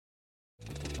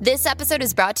This episode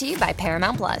is brought to you by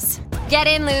Paramount Plus. Get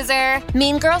in, loser!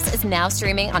 Mean Girls is now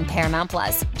streaming on Paramount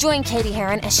Plus. Join Katie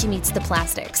Heron as she meets the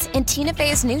plastics in Tina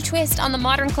Fey's new twist on the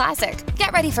modern classic.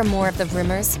 Get ready for more of the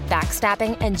rumors,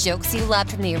 backstabbing, and jokes you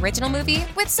loved from the original movie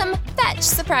with some fetch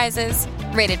surprises.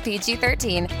 Rated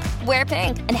PG-13. Wear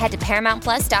pink and head to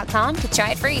ParamountPlus.com to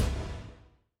try it free.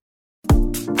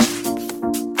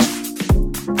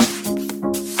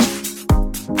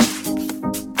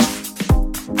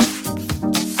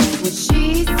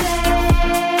 She said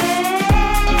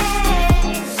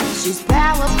she's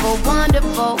powerful,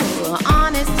 wonderful,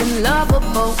 honest and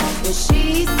lovable.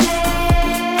 She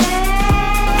said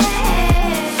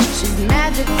she's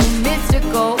magical,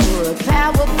 mystical,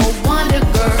 powerful wonder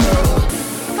girl.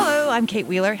 Hello, I'm Kate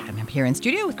Wheeler. I'm here in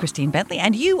studio with Christine Bentley,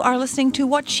 and you are listening to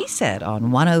What She Said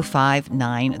on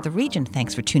 105.9 The Region.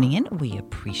 Thanks for tuning in. We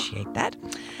appreciate that.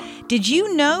 Did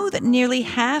you know that nearly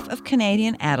half of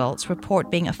Canadian adults report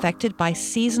being affected by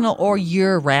seasonal or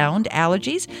year-round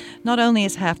allergies? Not only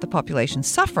is half the population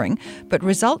suffering, but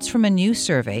results from a new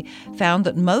survey found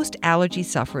that most allergy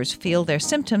sufferers feel their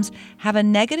symptoms have a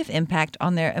negative impact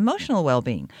on their emotional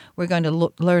well-being. We're going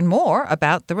to learn more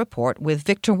about the report with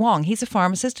Victor Wong. He's a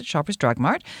pharmacist at Shoppers Drug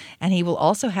Mart, and he will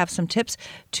also have some tips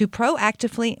to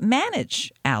proactively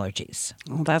manage allergies.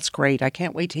 Oh, that's great. I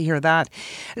can't wait to hear that.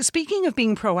 Speaking of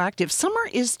being proactive, summer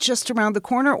is just around the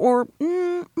corner, or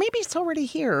maybe it's already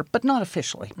here, but not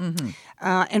officially. Mm-hmm.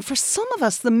 And for some of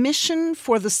us, the mission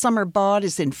for the summer bod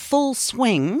is in full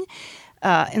swing.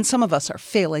 And some of us are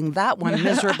failing that one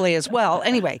miserably as well.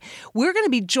 Anyway, we're going to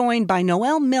be joined by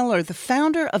Noel Miller, the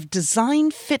founder of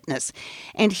Design Fitness.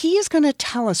 And he is going to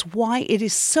tell us why it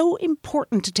is so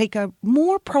important to take a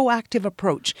more proactive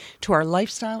approach to our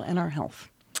lifestyle and our health.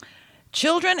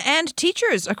 Children and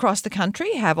teachers across the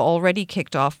country have already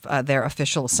kicked off their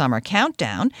official summer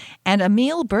countdown, and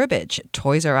Emile Burbidge,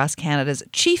 Toys R Us Canada's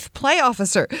chief play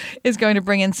officer, is going to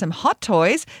bring in some hot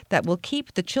toys that will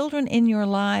keep the children in your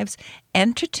lives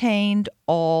entertained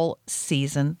all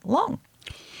season long.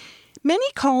 Many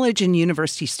college and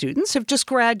university students have just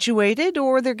graduated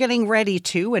or they're getting ready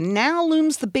to, and now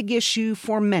looms the big issue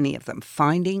for many of them,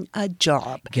 finding a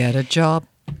job. Get a job.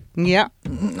 Yeah.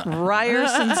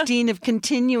 Ryerson's Dean of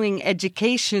Continuing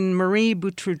Education, Marie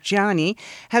Boutrougiani,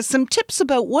 has some tips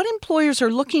about what employers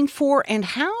are looking for and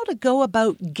how to go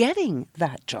about getting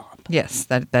that job. Yes,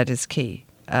 that is key.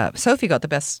 Sophie got the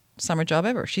best summer job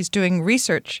ever. She's doing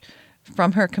research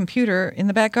from her computer in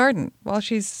the back garden while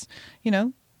she's,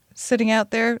 sitting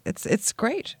out there. It's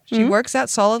great. She works out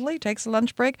solidly, takes a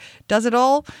lunch break, does it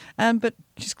all, but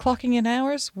she's clocking in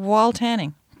hours while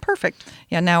tanning. Perfect.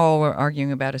 Yeah, now all we're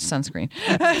arguing about is sunscreen.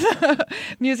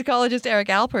 Musicologist Eric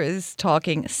Alper is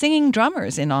talking singing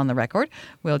drummers in On the Record.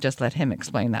 We'll just let him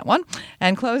explain that one.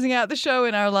 And closing out the show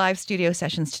in our live studio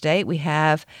sessions today, we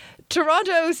have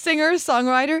Toronto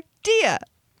singer-songwriter Dia.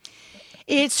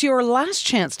 It's your last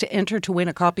chance to enter to win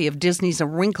a copy of Disney's A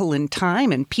Wrinkle in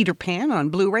Time and Peter Pan on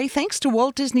Blu-ray thanks to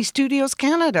Walt Disney Studios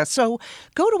Canada. So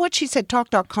go to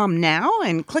whatshesaidtalk.com now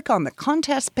and click on the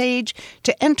contest page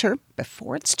to enter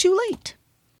before it's too late.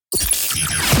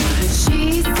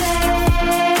 She said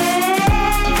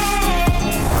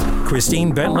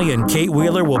Christine Bentley and Kate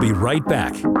Wheeler will be right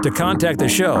back. To contact the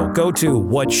show, go to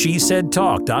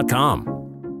whatshesaidtalk.com.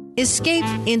 Escape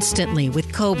instantly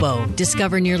with Kobo.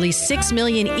 Discover nearly 6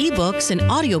 million ebooks and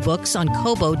audiobooks on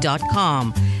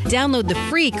Kobo.com. Download the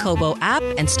free Kobo app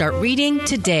and start reading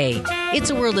today. It's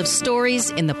a world of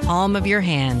stories in the palm of your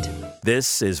hand.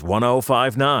 This is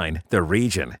 105.9 The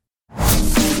Region.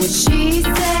 what she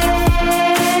said.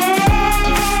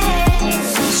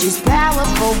 She's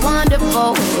powerful,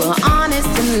 wonderful, honest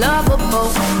and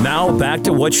lovable. Now back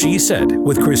to What She Said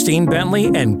with Christine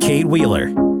Bentley and Kate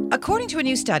Wheeler. According to a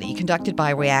new study conducted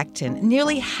by Reactin,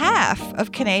 nearly half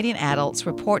of Canadian adults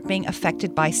report being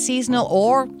affected by seasonal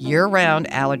or year-round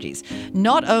allergies.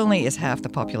 Not only is half the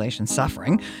population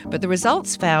suffering, but the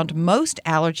results found most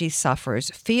allergy sufferers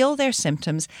feel their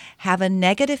symptoms have a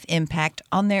negative impact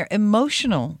on their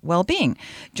emotional well-being.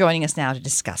 Joining us now to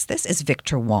discuss this is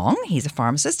Victor Wong. He's a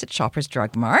pharmacist at Shoppers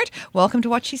Drug Mart. Welcome to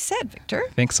What She Said, Victor.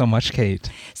 Thanks so much,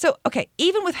 Kate. So, okay,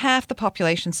 even with half the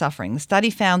population suffering, the study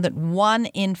found that 1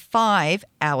 in 5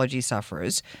 allergy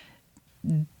sufferers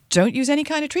don't use any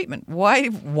kind of treatment. Why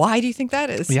do you think that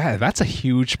is? Yeah, that's a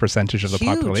huge percentage of the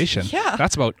population. Yeah.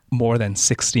 That's about more than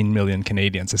 16 million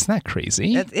Canadians. Isn't that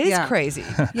crazy? It is crazy.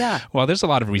 Yeah. Well, there's a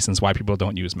lot of reasons why people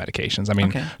don't use medications. I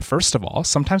mean, First of all,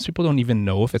 sometimes people don't even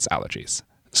know if it's allergies.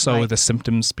 So the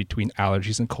symptoms between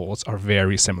allergies and colds are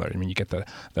very similar. I mean, you get the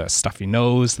stuffy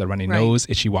nose, the runny nose,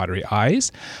 itchy, watery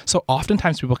eyes. So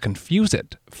oftentimes people confuse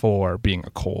it for being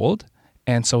a cold.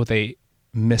 and so they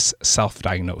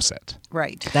self-diagnose it.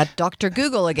 Right. That Dr.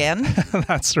 Google again.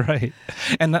 That's right.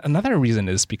 And another reason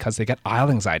is because they get aisle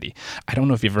anxiety. I don't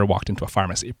know if you've ever walked into a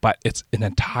pharmacy, but it's an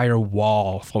entire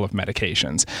wall full of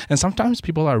medications. And sometimes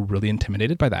people are really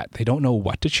intimidated by that. They don't know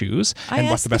what to choose and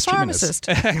what the best treatment is.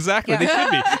 Exactly.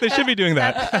 Yeah. They should be doing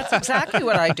that. That's exactly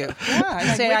what I do. Yeah,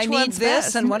 I say I need this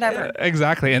best? And whatever.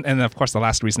 Exactly. And of course, the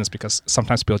last reason is because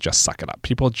sometimes people just suck it up.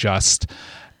 People just...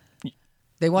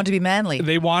 They want to be manly.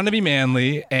 They want to be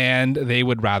manly, and they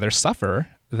would rather suffer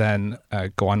than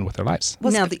go on with their lives.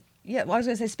 Well, I was going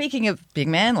to say, speaking of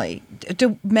being manly,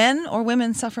 do men or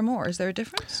women suffer more? Is there a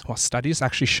difference? Well, studies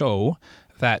actually show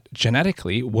that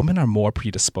genetically, women are more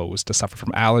predisposed to suffer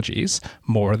from allergies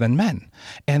more than men.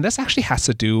 And this actually has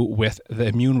to do with the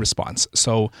immune response.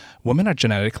 So women are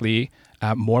genetically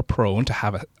more prone to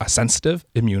have a sensitive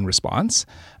immune response,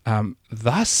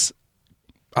 thus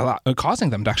causing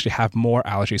them to actually have more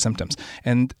allergy symptoms.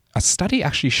 And a study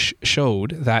actually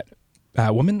showed that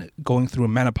women going through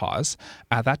menopause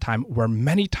at that time were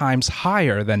many times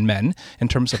higher than men in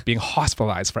terms of being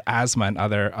hospitalized for asthma and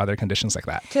other conditions like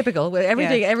that. Typical.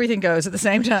 Everything goes at the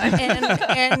same time.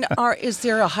 And is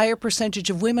there a higher percentage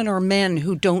of women or men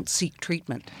who don't seek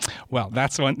treatment? Well,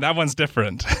 that one's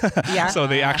different. Yeah. So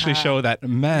they actually show that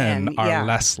men are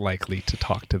less likely to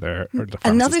talk to their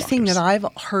Another thing that I've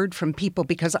heard from people,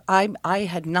 because I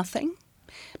had nothing.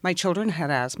 My children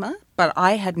had asthma, but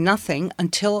I had nothing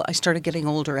until I started getting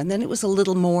older. And then it was a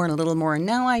little more. And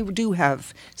now I do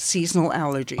have seasonal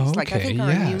allergies. Okay, like I think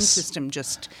our immune system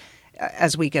just,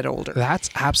 as we get older. That's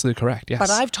absolutely correct, yes.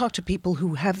 But I've talked to people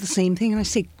who have the same thing. And I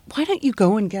say, why don't you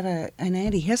go and get an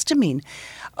antihistamine?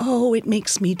 Oh, it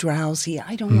makes me drowsy.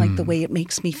 I don't like the way it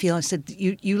makes me feel. I said,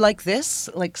 you like this?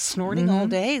 Like snorting all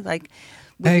day? Like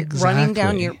running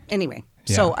down your... Anyway.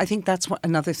 Yeah. So I think that's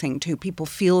another thing, too. People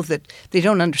feel that they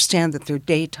don't understand that they're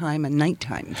daytime and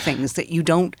nighttime things, that you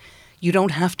don't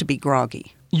have to be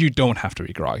groggy. You don't have to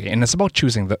be groggy. And it's about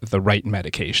choosing the right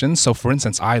medication. So, for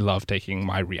instance, I love taking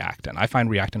my Reactin. I find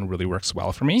Reactin really works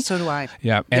well for me. So do I.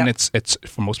 Yeah. And it's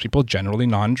for most people, generally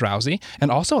non-drowsy.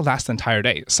 And also it lasts the entire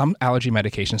day. Some allergy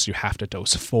medications you have to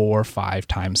dose 4 or 5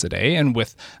 times a day. And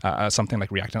with something like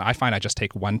Reactin, I find I just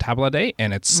take 1 tablet a day.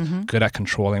 And it's good at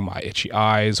controlling my itchy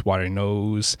eyes, watery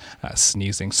nose,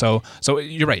 sneezing. So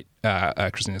you're right,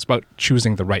 Christine. It's about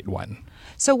choosing the right one.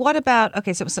 So what about,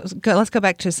 let's go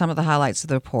back to some of the highlights of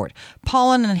the report.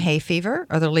 Pollen and hay fever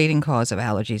are the leading cause of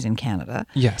allergies in Canada.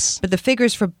 Yes. But the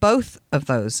figures for both of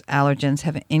those allergens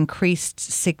have increased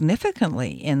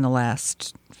significantly in the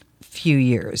last few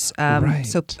years.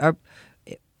 Right.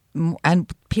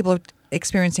 And people are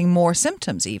experiencing more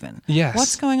symptoms even. Yes.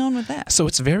 What's going on with that? So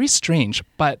it's very strange,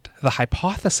 but the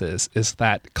hypothesis is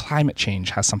that climate change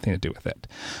has something to do with it.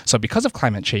 So because of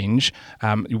climate change,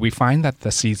 we find that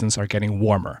the seasons are getting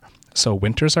warmer. So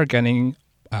winters are getting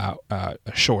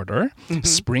shorter.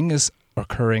 Spring is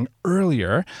occurring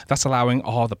earlier. That's allowing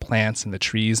all the plants and the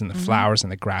trees and the flowers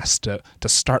and the grass to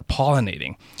start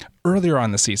pollinating earlier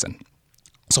on the season.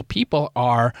 So people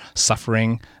are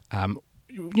suffering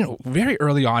very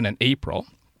early on in April.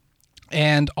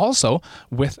 And also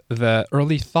with the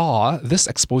early thaw, this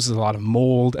exposes a lot of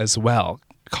mold as well,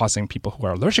 causing people who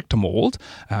are allergic to mold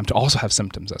to also have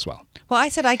symptoms as well. Well, I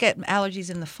said I get allergies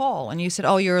in the fall, and you said,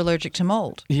 oh, you're allergic to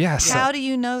mold. Yes. How do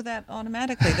you know that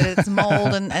automatically, that it's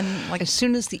mold and like... As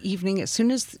soon as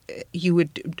you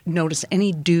would notice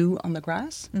any dew on the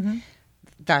grass,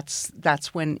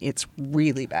 that's when it's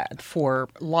really bad for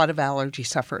a lot of allergy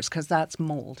sufferers, because that's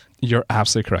mold. You're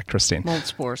absolutely correct, Christine. Mold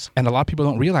spores. And a lot of people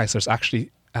don't realize there's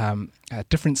actually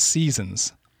different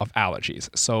seasons of allergies.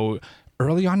 So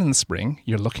early on in the spring,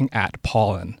 you're looking at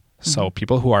pollen. So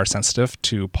people who are sensitive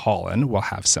to pollen will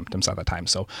have symptoms at that time.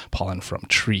 So pollen from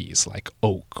trees like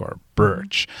oak or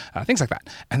birch, things like that.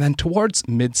 And then towards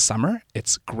midsummer,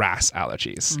 it's grass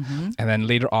allergies. And then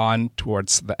later on,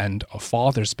 towards the end of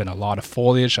fall, there's been a lot of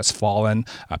foliage that's fallen.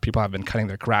 People have been cutting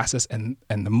their grasses, and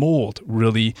the mold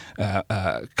really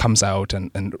comes out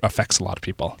and affects a lot of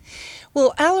people.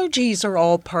 Well, allergies are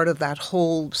all part of that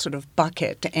whole sort of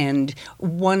bucket, and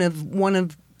one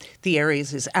of the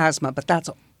areas is asthma, but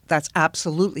that's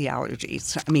absolutely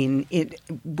allergies. I mean,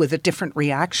 with a different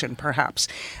reaction, perhaps.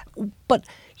 But,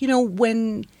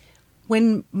 when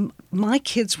my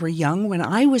kids were young, when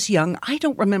I was young, I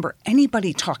don't remember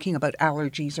anybody talking about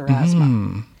allergies or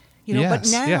asthma. But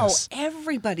now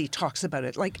everybody talks about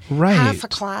it. Like half a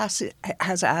class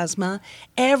has asthma.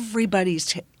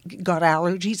 Everybody's got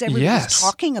allergies. Everybody's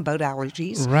talking about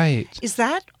allergies. Right. Is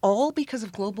that all because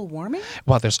of global warming?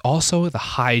 Well, there's also the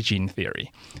hygiene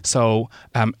theory. So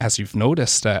as you've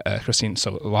noticed, Christine,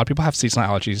 so a lot of people have seasonal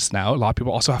allergies now. A lot of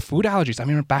people also have food allergies. I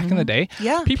mean, back in the day,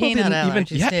 people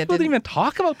didn't even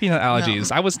talk about peanut allergies.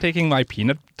 No. I was taking my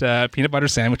peanut butter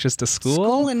sandwiches to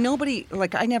school. And nobody,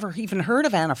 I never even heard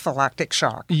of anaphylactic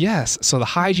shock. Yes. So the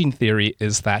hygiene theory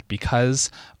is that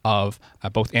because of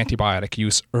both antibiotic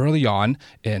use early on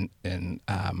in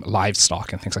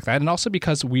livestock and things like that, and also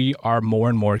because we are more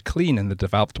and more clean in the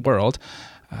developed world,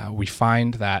 we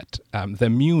find that the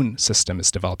immune system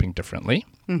is developing differently.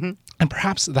 Mm-hmm. And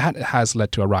perhaps that has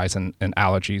led to a rise in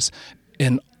allergies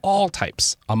in all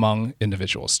types among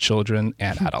individuals, children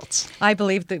and adults. I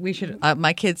believe that we should,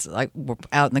 my kids were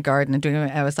out in the garden and doing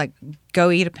it. I was like, go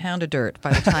eat a pound of dirt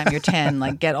by the time you're 10.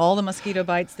 Get all the mosquito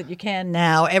bites that you can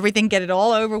now. Everything, get it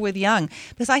all over with young.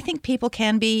 Because I think people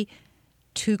can be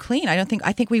too clean. I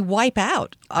think we wipe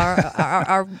out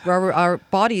our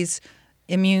body's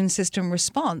immune system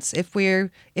response if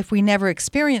we never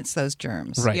experience those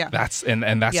germs. Right. Yeah. That's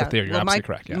the theory. You're absolutely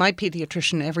correct. Yeah. My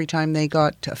pediatrician, every time they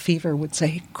got a fever, would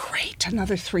say, "Great,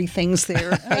 another 3 things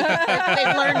there."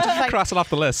 They learned to fight. Cross it off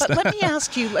the list. But let me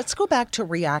ask you. Let's go back to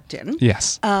Reactin.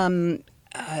 Yes.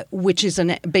 Which is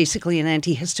basically an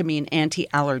antihistamine,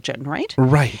 anti-allergen, right?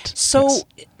 Right. So.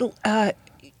 Yes.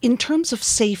 In terms of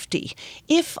safety,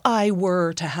 if I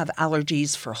were to have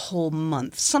allergies for a whole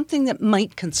month, something that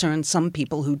might concern some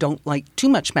people who don't like too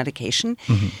much medication,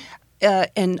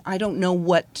 and I don't know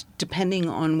what, depending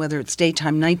on whether it's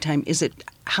daytime, nighttime, is it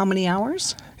how many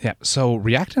hours? Yeah, so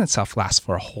Reactin itself lasts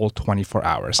for a whole 24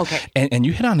 hours. Okay. And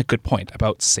you hit on a good point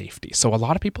about safety. So a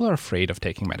lot of people are afraid of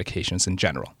taking medications in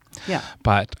general. Yeah.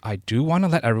 But I do want to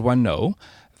let everyone know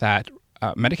that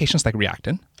medications like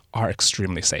Reactin are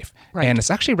extremely safe. Right. And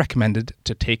it's actually recommended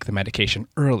to take the medication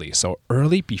early, so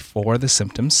early before the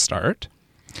symptoms start.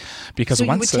 Because so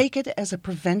you would take it as a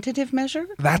preventative measure?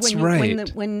 That's right.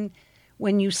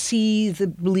 When you see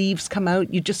the leaves come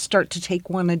out, you just start to take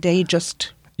one a day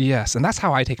just... Yes, and that's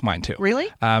how I take mine too. Really?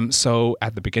 So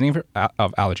at the beginning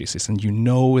of allergy season,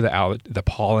 the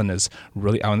pollen is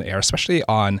really out in the air, especially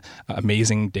on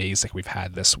amazing days like we've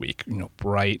had this week.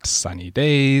 Bright, sunny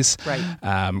days,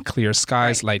 right. Clear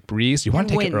skies, light breeze. You want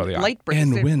to take it early on. Light breeze.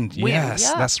 And wind, yes,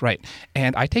 yeah. That's right.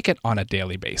 And I take it on a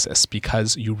daily basis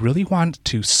because you really want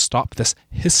to stop this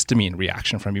histamine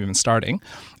reaction from even starting.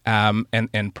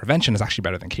 And prevention is actually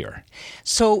better than cure.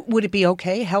 So would it be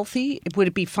okay, healthy? Would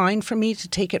it be fine for me to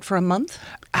take it for a month?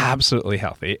 Absolutely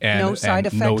healthy. And no side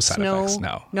effects? No side effects,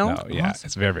 no. Yeah,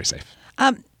 it's very, very safe.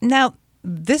 Now,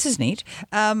 this is neat.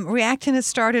 Reactin has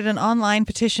started an online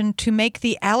petition to make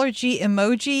the allergy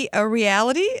emoji a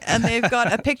reality, and they've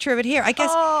got a picture of it here. I guess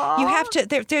you have to.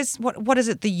 There's what is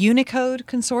it? The Unicode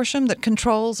consortium that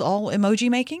controls all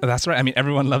emoji making. That's right. I mean,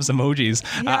 everyone loves emojis.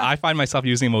 Yeah. I find myself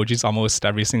using emojis almost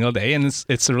every single day, and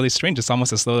it's really strange. It's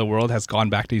almost as though the world has gone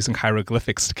back to using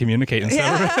hieroglyphics to communicate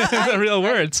instead of real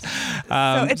words.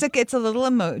 So it's a little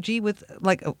emoji with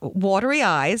watery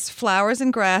eyes, flowers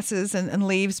and grasses and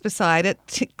leaves beside it.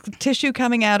 Tissue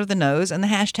coming out of the nose, and the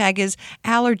hashtag is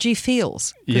allergy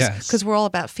feels. Yes. Because we're all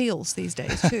about feels these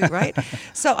days too, right?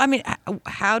 So, I mean,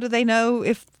 how do they know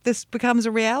if this becomes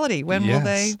a reality? When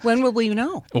will we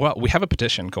know? Well, we have a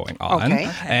petition going on. Okay.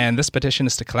 And this petition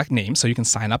is to collect names, so you can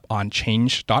sign up on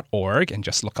change.org and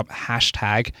just look up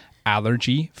hashtag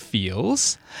allergy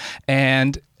feels.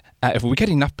 And if we get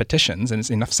enough petitions and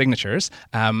it's enough signatures,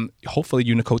 hopefully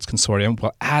Unicode's consortium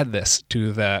will add this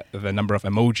to the number of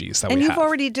emojis that we have. And you've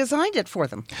already designed it for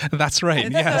them. That's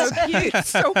right. Yes. So cute.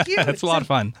 So cute. It's a lot of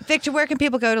fun. Victor, where can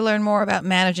people go to learn more about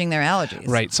managing their allergies?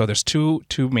 Right. So there's two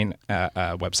main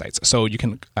websites. So you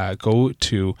can go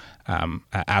to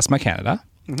Asthma Canada.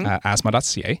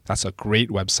 Asthma.ca. That's a great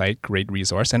website, great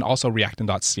resource, and also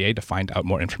reactin.ca to find out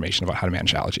more information about how to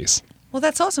manage allergies. Well,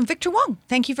 that's awesome. Victor Wong,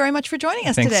 thank you very much for joining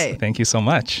us today. Thank you so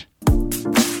much.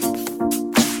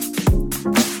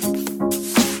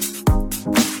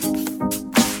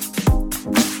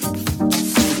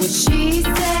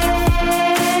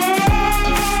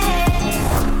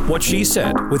 What She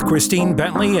Said with Christine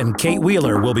Bentley and Kate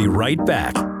Wheeler will be right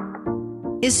back.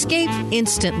 Escape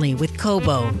instantly with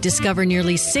Kobo. Discover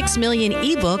nearly 6 million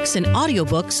ebooks and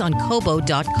audiobooks on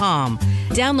Kobo.com.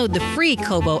 Download the free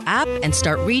Kobo app and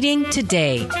start reading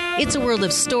today. It's a world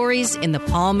of stories in the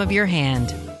palm of your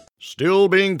hand. Still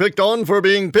being picked on for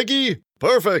being picky?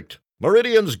 Perfect!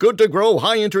 Meridian's Good to Grow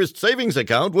high-interest savings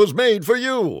account was made for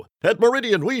you. At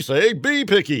Meridian, we say be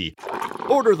picky.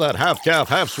 Order that half-calf,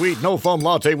 half-sweet, no-foam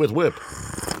latte with whip.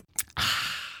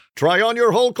 Try on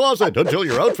your whole closet until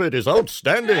your outfit is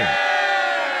outstanding.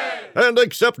 And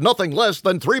accept nothing less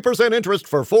than 3% interest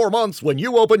for 4 months when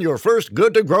you open your first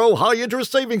Good to Grow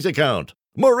high-interest savings account.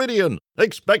 Meridian,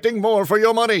 expecting more for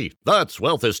your money. That's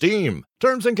Wealth Esteem.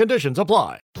 Terms and conditions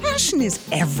apply. Passion is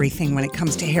everything when it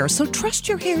comes to hair, so trust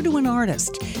your hair to an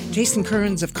artist. Jason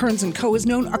Kearns of Kearns & Co. is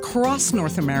known across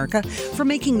North America for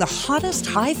making the hottest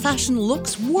high-fashion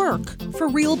looks work for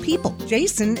real people.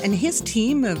 Jason and his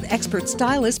team of expert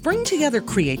stylists bring together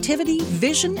creativity,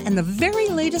 vision, and the very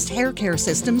latest hair care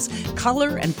systems,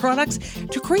 color, and products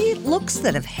to create looks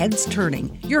that have heads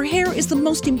turning. Your hair is the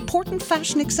most important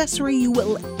fashion accessory you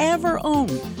will ever own.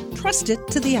 Trust it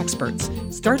to the experts.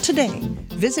 Start today.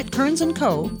 Visit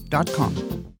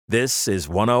kearnsandco.com. This is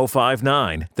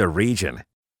 105.9 The Region.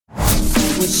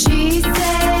 What she said.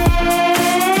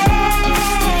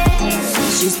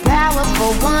 She's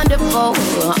powerful, wonderful,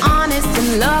 honest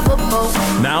and lovable.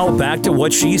 Now back to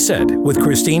What She Said with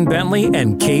Christine Bentley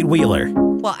and Kate Wheeler.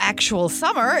 Well, actual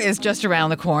summer is just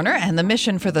around the corner, and the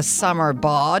mission for the summer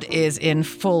bod is in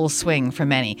full swing for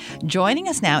many. Joining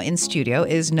us now in studio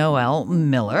is Noelle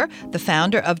Miller, the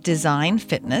founder of Design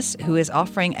Fitness, who is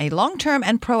offering a long-term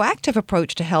and proactive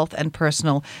approach to health and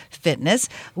personal fitness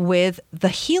with the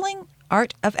healing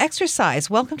art of exercise.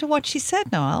 Welcome to What She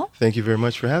Said, Noelle. Thank you very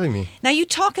much for having me. Now, you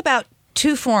talk about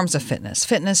two forms of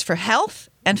fitness for health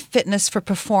and fitness for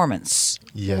performance.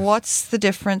 Yes. What's the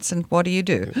difference and what do you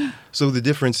do? So the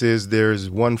difference is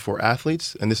there's one for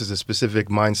athletes, and this is a specific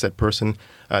mindset person.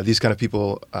 These kind of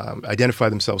people identify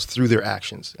themselves through their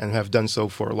actions and have done so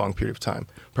for a long period of time.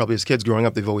 Probably as kids growing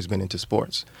up, they've always been into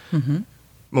sports. Mm-hmm.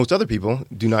 Most other people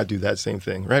do not do that same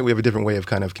thing, right? We have a different way of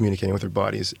kind of communicating with our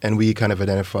bodies, and we kind of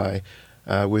identify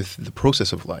with the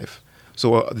process of life.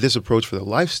 So this approach for the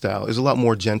lifestyle is a lot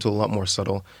more gentle, a lot more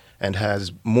subtle, and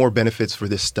has more benefits for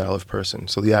this style of person,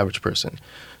 so the average person.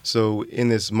 So in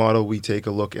this model, we take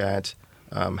a look at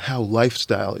how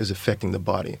lifestyle is affecting the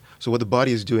body. So what the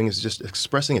body is doing is just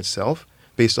expressing itself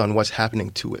based on what's happening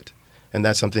to it. And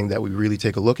that's something that we really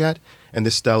take a look at. And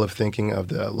this style of thinking of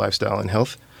the lifestyle and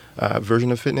health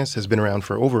version of fitness has been around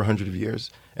for over 100 years,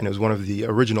 and it was one of the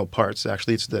original parts.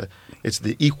 Actually, it's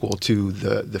the equal to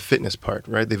the fitness part,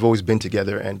 right? They've always been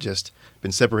together and just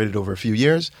been separated over a few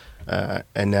years,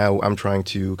 and now I'm trying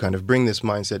to kind of bring this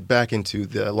mindset back into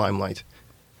the limelight.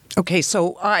 Okay,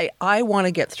 so I want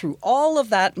to get through all of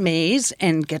that maze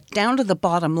and get down to the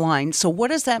bottom line. So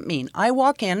what does that mean? I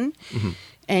walk in,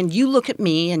 and you look at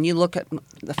me, and you look at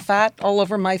the fat all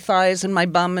over my thighs and my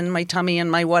bum and my tummy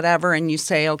and my whatever, and you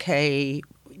say, okay,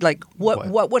 like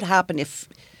what would happen if,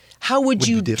 how would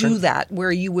you do that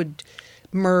where you would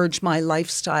merge my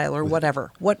lifestyle or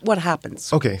whatever? What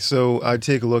happens? Okay, so I'd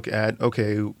take a look at,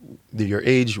 your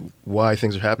age, why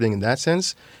things are happening in that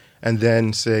sense, and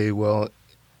then say, well,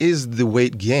 is the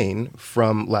weight gain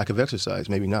from lack of exercise?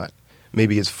 Maybe not.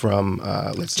 Maybe it's from,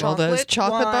 let's say... All those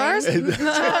chocolate bars?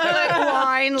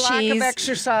 Wine, lack of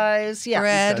exercise,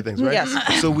 bread. Things, right?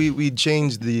 Yes. So we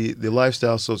change the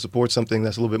lifestyle so it supports something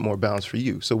that's a little bit more balanced for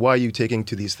you. So why are you taking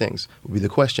to these things would be the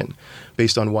question.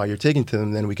 Based on why you're taking to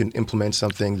them, then we can implement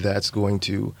something that's going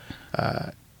to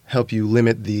help you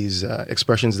limit these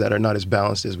expressions that are not as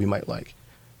balanced as we might like,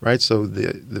 right? So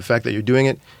the fact that you're doing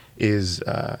it is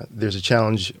there's a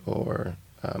challenge or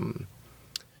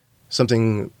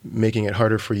something making it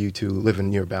harder for you to live in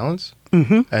near balance.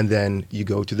 Mm-hmm. And then you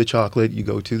go to the chocolate, you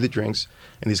go to the drinks,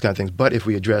 and these kind of things. But if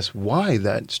we address why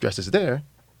that stress is there,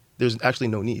 there's actually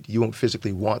no need. You won't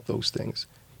physically want those things.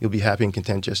 You'll be happy and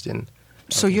content just in...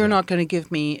 So you're not going to give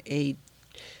me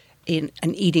an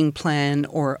eating plan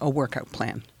or a workout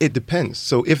plan? It depends.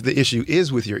 So if the issue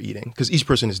is with your eating, because each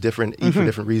person is different, eat for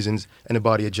different reasons, and the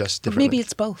body adjusts differently. Maybe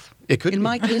it's both. It could In be.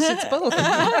 my case, it's both.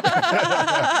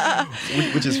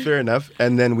 Which is fair enough.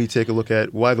 And then we take a look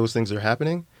at why those things are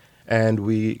happening, and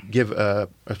we give a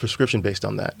prescription based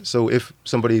on that. So if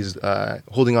somebody's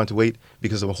holding on to weight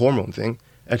because of a hormone thing,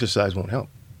 exercise won't help.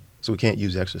 So we can't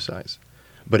use exercise.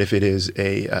 But if it is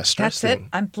a stress That's thing... it.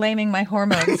 I'm blaming my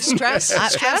hormones. Stress?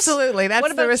 Absolutely. That's What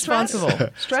the about responsible.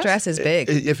 Stress is big.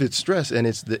 If it's stress and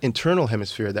it's the internal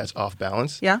hemisphere that's off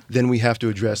balance, Yeah. then we have to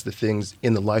address the things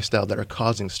in the lifestyle that are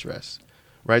causing stress,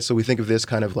 right? So we think of this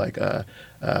kind of like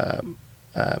an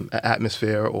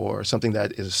atmosphere or something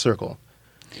that is a circle.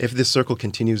 If this circle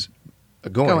continues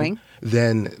going,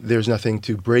 then there's nothing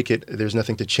to break it. There's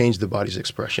nothing to change the body's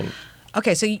expression.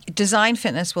 Okay, so Design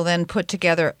Fitness will then put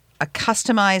together a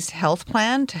customized health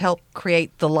plan to help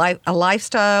create a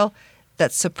lifestyle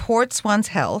that supports one's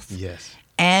health. Yes.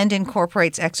 And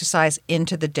incorporates exercise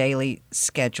into the daily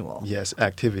schedule. Yes,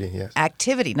 activity, yes.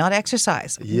 Activity, not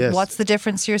exercise. Yes. What's the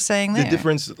difference you're saying there? The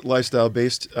difference,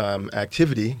 lifestyle-based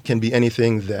activity can be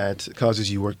anything that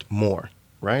causes you work more.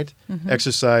 right?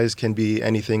 Exercise can be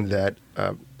anything that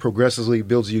progressively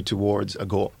builds you towards a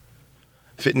goal.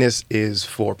 Fitness is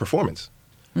for performance.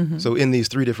 So in these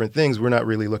three different things, we're not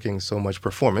really looking so much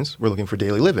performance. We're looking for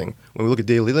daily living. When we look at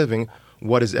daily living,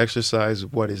 what is exercise?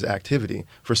 What is activity?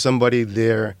 For somebody,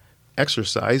 their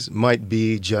exercise might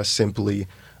be just simply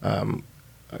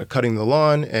cutting the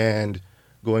lawn and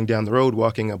going down the road,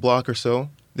 walking a block or so.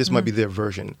 This might be their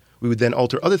version. We would then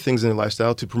alter other things in their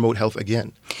lifestyle to promote health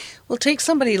again. Well, take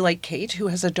somebody like Kate who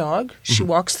has a dog. She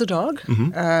walks the dog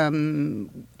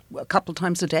a couple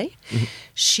times a day.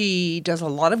 She does a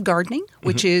lot of gardening,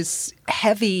 which is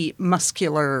heavy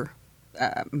muscular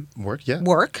Work, yeah.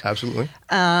 work. Absolutely.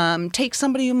 Take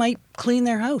somebody who might clean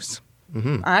their house.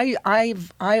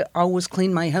 I always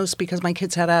cleaned my house because my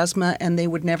kids had asthma and they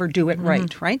would never do it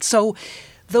right? So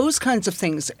those kinds of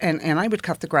things, and I would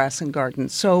cut the grass and garden.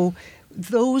 So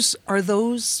those,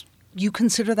 you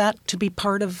consider that to be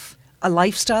part of a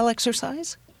lifestyle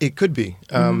exercise? It could be.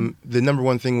 The number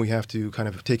one thing we have to kind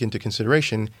of take into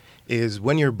consideration is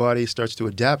when your body starts to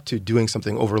adapt to doing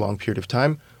something over a long period of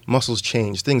time, muscles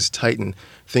change, things tighten,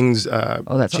 things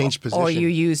change position. Or you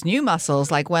use new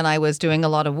muscles, like when I was doing a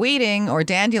lot of weeding or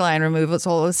dandelion removal, it's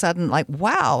all of a sudden like,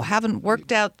 wow, haven't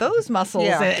worked out those muscles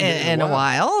in a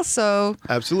while. So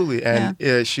absolutely. And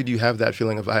should you have that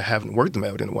feeling of I haven't worked them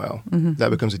out in a while, that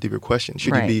becomes a deeper question.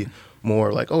 Should you be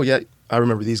more like, oh yeah, I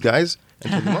remember these guys,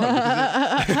 and take them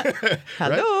on.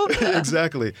 Hello. Right?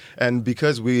 Exactly. And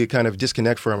because we kind of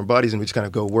disconnect from our bodies and we just kind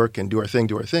of go work and do our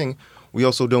thing, we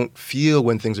also don't feel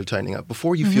when things are tightening up.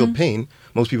 Before you feel pain,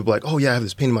 most people are like, oh yeah, I have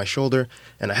this pain in my shoulder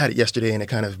and I had it yesterday and it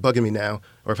kind of bugging me now,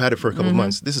 or I've had it for a couple of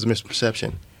months. This is a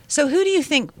misperception. So who do you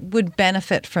think would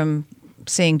benefit from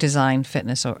seeing design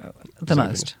fitness the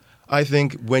most? I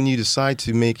think when you decide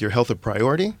to make your health a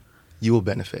priority, you will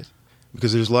benefit.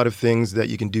 Because there's a lot of things that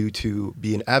you can do to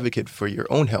be an advocate for your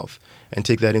own health and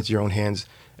take that into your own hands,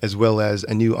 as well as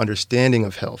a new understanding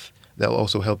of health that will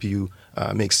also help you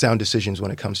make sound decisions when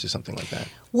it comes to something like that.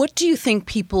 What do you think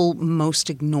people most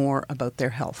ignore about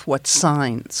their health? What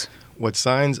signs? What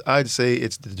signs? I'd say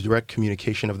it's the direct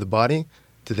communication of the body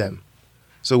to them.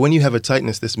 So when you have a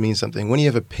tightness, this means something. When you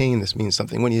have a pain, this means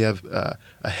something. When you have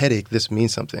a headache, this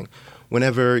means something.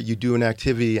 Whenever you do an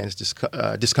activity and it's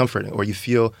discomforting, or you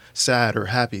feel sad or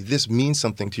happy, this means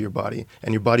something to your body,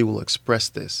 and your body will express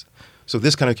this. So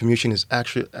this kind of communication is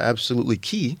actually absolutely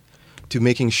key to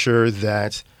making sure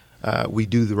that we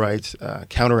do the right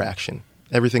counteraction.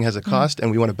 Everything has a cost,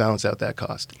 and we want to balance out that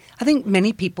cost. I think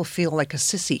many people feel like a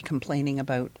sissy complaining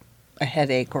about a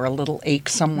headache or a little ache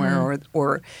somewhere,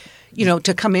 or you know,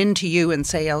 to come in to you and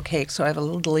say, okay, so I have a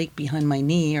little ache behind my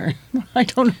knee, or I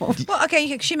don't know. Well,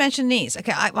 okay, she mentioned knees.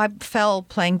 Okay, I fell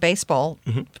playing baseball.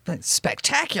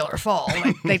 Spectacular fall,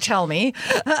 they tell me.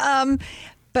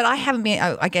 But I haven't been,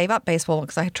 I gave up baseball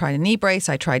because I had tried a knee brace.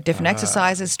 I tried different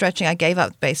exercises, stretching. I gave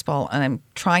up baseball and I'm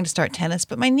trying to start tennis,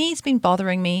 but my knee's been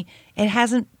bothering me. It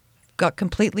hasn't got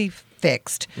completely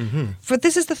fixed. For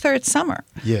this is the third summer.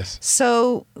 Yes.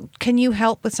 So can you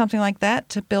help with something like that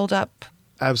to build up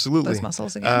absolutely those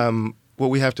muscles again? What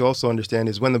we have to also understand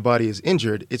is when the body is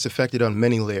injured, it's affected on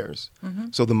many layers.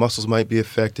 So the muscles might be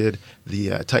affected,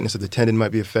 the tightness of the tendon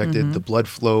might be affected, the blood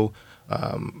flow,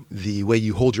 the way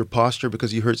you hold your posture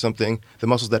because you hurt something, the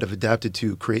muscles that have adapted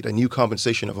to create a new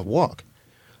compensation of a walk.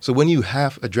 So when you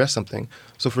half address something,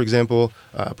 so for example,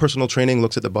 personal training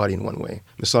looks at the body in one way.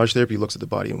 Massage therapy looks at the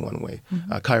body in one way.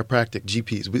 Chiropractic,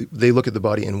 GPs, they look at the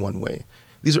body in one way.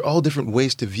 These are all different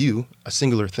ways to view a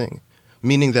singular thing,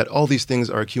 meaning that all these things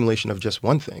are accumulation of just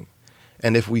one thing.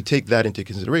 And if we take that into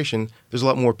consideration, there's a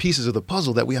lot more pieces of the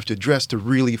puzzle that we have to address to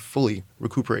really fully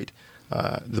recuperate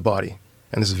the body.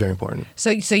 And this is very important.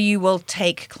 So you will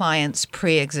take clients'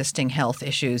 pre-existing health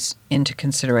issues into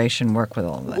consideration, work with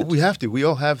all of that? Well, we have to. We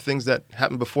all have things that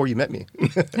happened before you met me.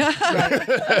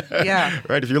 Yeah.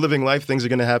 Right? If you're living life, things are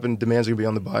going to happen, demands are going to be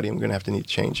on the body, and we're going to have to need to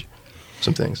change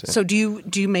some things. Yeah. So do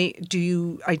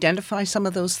you identify some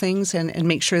of those things and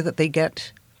make sure that they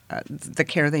get the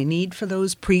care they need for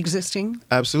those pre-existing?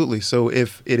 Absolutely. So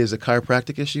if it is a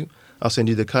chiropractic issue, I'll send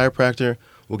you to the chiropractor.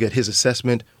 We'll get his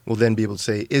assessment. We'll then be able to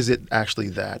say, is it actually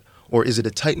that? Or is it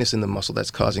a tightness in the muscle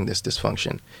that's causing this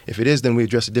dysfunction? If it is, then we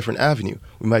address a different avenue.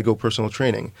 We might go personal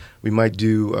training. We might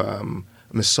do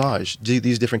massage, do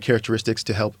these different characteristics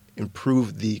to help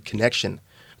improve the connection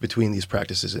between these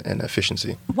practices and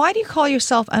efficiency. Why do you call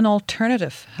yourself an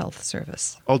alternative health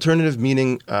service? Alternative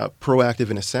meaning proactive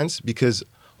in a sense, because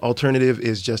alternative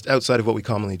is just outside of what we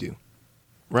commonly do.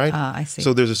 Right? I see.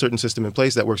 So there's a certain system in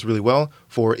place that works really well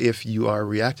for if you are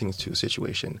reacting to a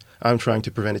situation. I'm trying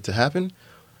to prevent it to happen.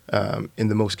 in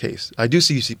the most case. I do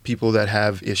see people that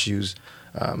have issues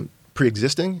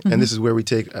pre-existing, and this is where we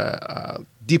take a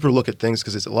deeper look at things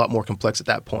because it's a lot more complex at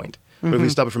that point. But if we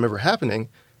stop it from ever happening,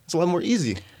 it's a lot more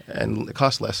easy and it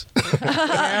costs less.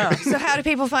 So how do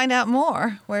people find out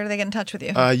more? Where do they get in touch with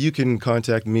you? You can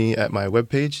contact me at my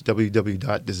webpage,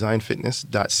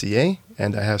 www.designfitness.ca,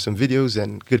 and I have some videos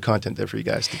and good content there for you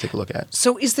guys to take a look at.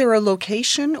 So is there a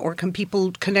location, or can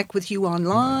people connect with you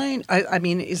online? I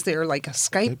mean, is there like a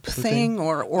Skype thing,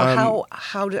 or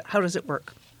how does it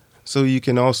work? So you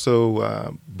can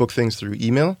also book things through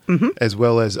email, as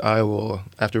well as I will,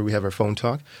 after we have our phone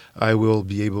talk, I will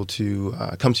be able to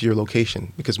come to your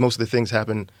location because most of the things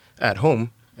happen at home,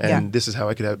 and this is how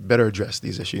I could better address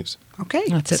these issues. Okay,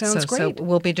 that's it. Sounds great. So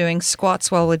we'll be doing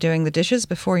squats while we're doing the dishes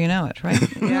before you know it, right?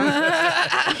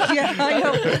 Yeah, I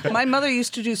know. My mother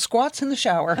used to do squats in the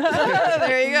shower.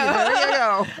 There you go. There you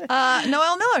go.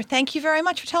 Noelle Miller, thank you very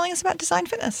much for telling us about Design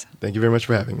Fitness. Thank you very much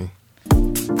for having me.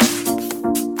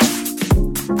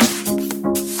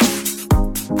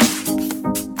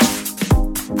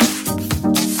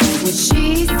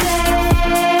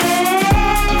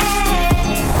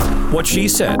 What She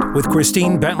Said with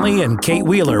Christine Bentley and Kate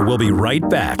Wheeler will be right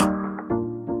back.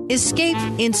 Escape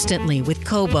instantly with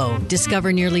Kobo.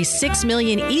 Discover nearly 6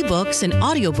 million ebooks and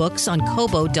audiobooks on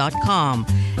Kobo.com.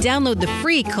 Download the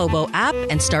free Kobo app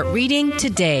and start reading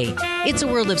today. It's a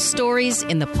world of stories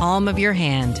in the palm of your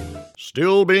hand.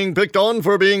 Still being picked on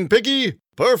for being picky?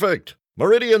 Perfect!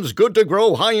 Meridian's Good to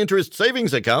Grow high-interest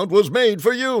savings account was made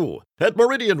for you. At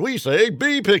Meridian, we say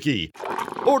be picky.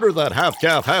 Order that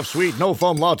half-calf, half-sweet,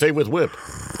 no-foam latte with whip.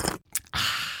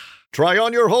 Try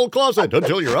on your whole closet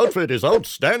until your outfit is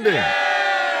outstanding.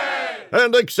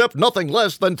 And accept nothing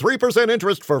less than 3%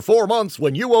 interest for 4 months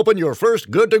when you open your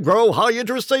first Good to Grow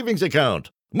high-interest savings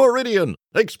account. Meridian,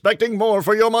 expecting more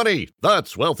for your money.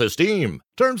 That's wealth esteem.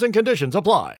 Terms and conditions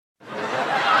apply.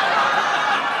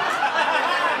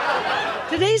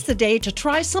 Today's the day to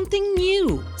try something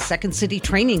new. Second City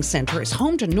Training Center is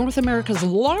home to North America's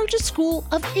largest school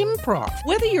of improv.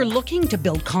 Whether you're looking to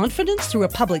build confidence through a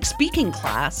public speaking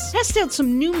class, test out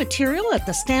some new material at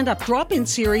the stand-up drop-in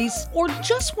series, or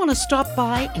just want to stop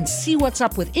by and see what's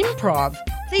up with improv,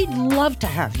 they'd love to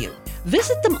have you.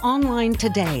 Visit them online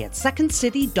today at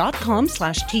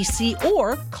secondcity.com/TC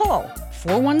or call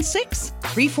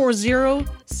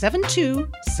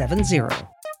 416-340-7270.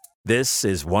 This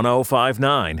is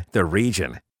 105.9 The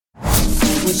Region.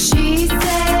 What she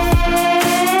said.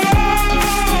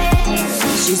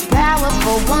 She's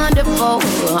powerful, wonderful,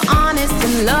 honest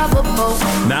and lovable.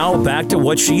 Now back to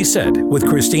What She Said with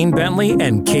Christine Bentley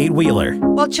and Kate Wheeler.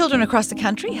 Well, children across the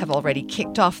country have already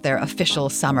kicked off their official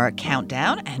summer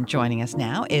countdown, and joining us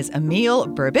now is Emile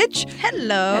Burbidge.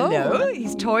 Hello. Hello.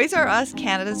 He's Toys R Us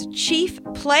Canada's Chief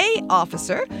Play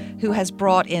Officer, who has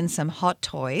brought in some hot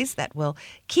toys that will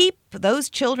keep those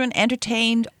children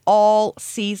entertained all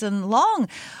season long.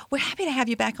 We're happy to have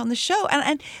you back on the show.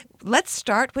 And let's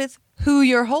start with who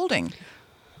you're holding.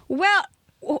 Well,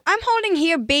 I'm holding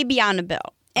here baby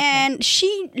Annabelle. And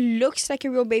she looks like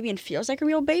a real baby and feels like a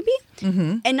real baby.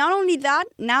 Mm-hmm. And not only that,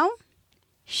 now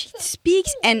she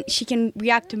speaks and she can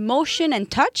react to motion and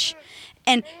touch.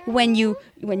 And when you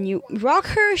rock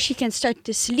her, she can start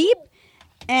to sleep.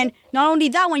 And not only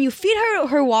that, when you feed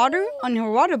her water on her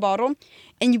water bottle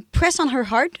and you press on her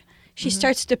heart, she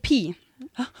starts to pee.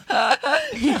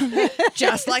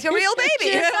 Just like a real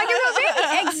baby. Just like a real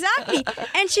baby, exactly.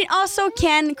 And she also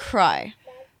can cry.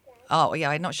 Oh, yeah,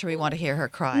 I'm not sure we want to hear her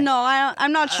cry. No,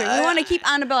 I'm not sure. We want to keep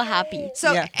Annabelle happy.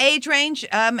 So, age range,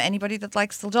 anybody that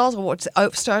likes little dolls, what's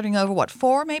starting over,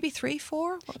 4, maybe 3,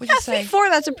 4? What would you say? 3, 4,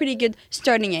 that's a pretty good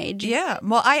starting age. Yeah.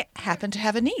 Well, I happen to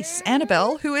have a niece,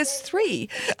 Annabelle, who is 3.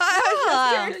 Just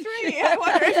turned 3. I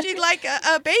wonder if she'd like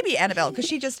a baby Annabelle, because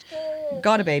she just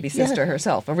got a baby sister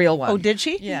herself, a real one. Oh, did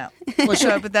she? Yeah. Well,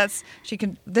 sure, but this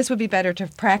would be better to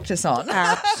practice on.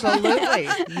 Absolutely.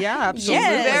 Yeah, absolutely.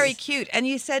 Yes. Very cute. And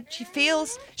you said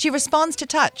she responds to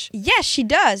touch. Yes, she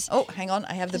does. Oh, hang on,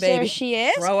 I have the baby. There she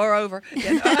is. Throw her over.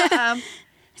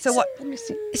 So what? Let me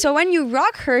see. So when you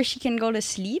rock her, she can go to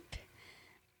sleep.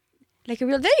 Like a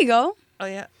real. There you go. Oh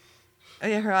yeah.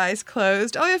 Her eyes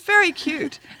closed. Oh, yeah, very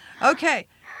cute. Okay.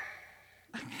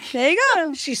 There you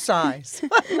go. She sighs.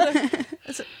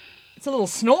 It's a little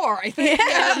snore, I think.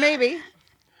 Yeah, maybe.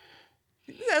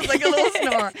 Sounds like a little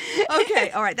snore. Okay,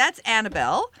 all right. That's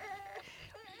Annabelle.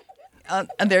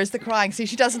 And there's the crying. See,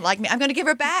 she doesn't like me. I'm going to give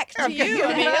her back to you.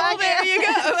 Emile. There you go.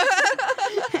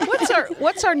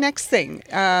 What's our next thing?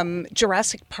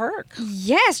 Jurassic Park.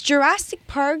 Yes, Jurassic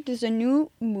Park. There's a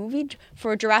new movie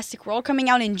for Jurassic World coming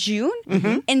out in June.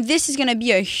 Mm-hmm. And this is going to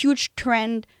be a huge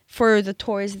trend for the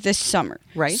toys this summer.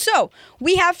 Right. So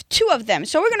we have 2 of them.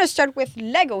 So we're going to start with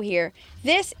Lego here.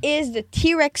 This is the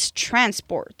T-Rex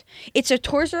Transport. It's a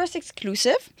Toys R Us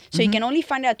exclusive, so you can only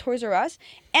find it at Toys R Us.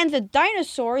 And the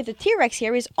dinosaur, the T-Rex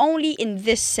here, is only in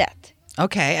this set.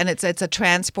 Okay, and it's a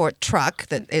transport truck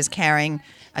that is carrying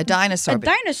a dinosaur. A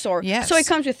dinosaur. Yes. So it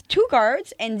comes with 2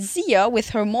 guards and Zia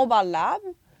with her mobile lab.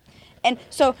 And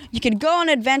so you can go on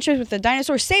adventures with the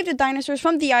dinosaurs, save the dinosaurs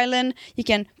from the island. You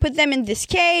can put them in this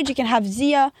cage. You can have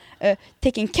Zia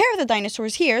taking care of the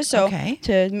dinosaurs here, so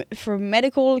for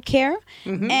medical care.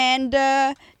 And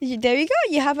there you go.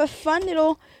 You have a fun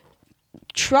little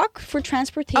truck for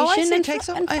transportation and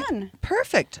fun.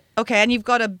 Perfect. Okay, and you've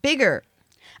got a bigger.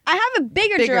 I have a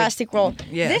bigger Jurassic World.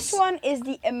 Yes. This one is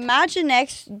the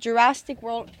Imaginext Jurassic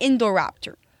World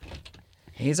Indoraptor.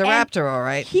 He's a raptor, all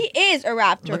right. He is a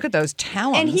raptor. Look at those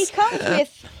talons. And he comes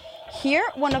with here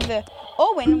one of the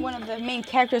main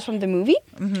characters from the movie.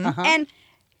 And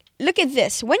look at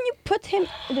this. When you put him,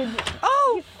 he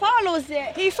follows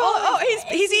it. He's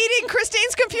eating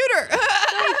Christine's computer. So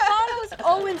he follows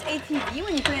Owen's ATV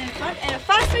when you put it in front, and the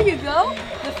faster you go,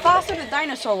 the faster the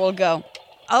dinosaur will go.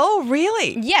 Oh,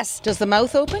 really? Yes. Does the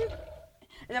mouth open?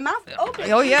 The mouth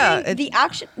opens. Oh, yeah.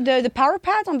 The power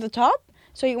pads on the top.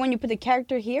 So when you put the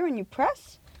character here and you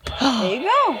press, there you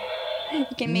go. You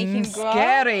can make him grow.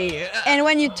 Scary. And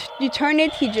when you turn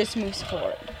it, he just moves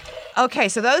forward. Okay,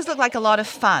 so those look like a lot of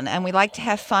fun, and we like to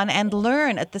have fun and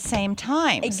learn at the same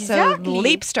time. Exactly. So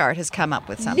Leap Start has come up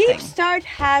with something. Leap Start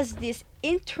has this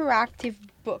interactive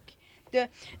book, the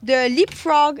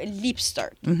Leapfrog Leap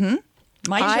Start.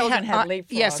 My children had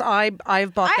Leapfrog. Yes, I've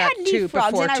bought that too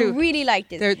before too. I had I really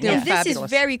liked it. They're and fabulous. This is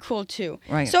very cool too.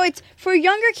 Right. So it's for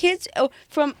younger kids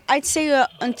from I'd say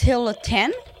until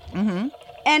 10.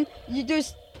 And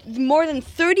there's more than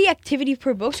 30 activity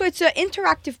per book. So it's an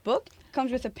interactive book.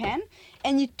 Comes with a pen,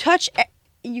 and you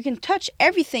can touch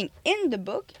everything in the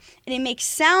book, and it makes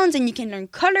sounds, and you can learn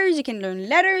colors, you can learn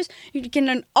letters, you can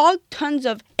learn all tons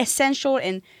of essential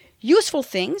and useful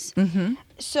things.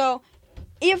 So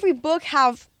every book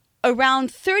have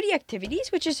around 30 activities,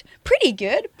 which is pretty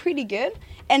good.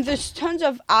 And there's tons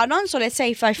of add-ons. So let's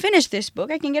say if I finish this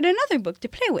book, I can get another book to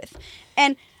play with.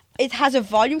 And it has a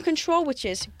volume control, which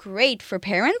is great for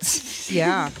parents.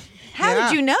 Yeah. How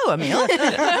did you know, Emile?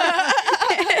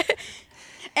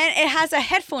 And it has a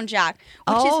headphone jack,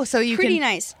 which is pretty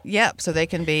nice. Yep, so they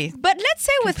can be. But let's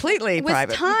say with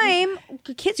private. time,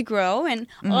 kids grow and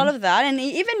all of that, and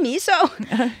even me. So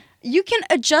you can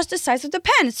adjust the size of the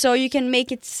pen, so you can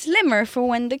make it slimmer for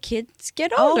when the kids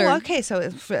get older. Oh, okay.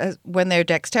 So when their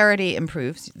dexterity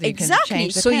improves, you can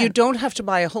change the So pen. you don't have to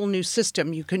buy a whole new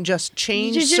system. You can just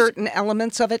change certain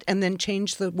elements of it and then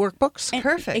change the workbooks.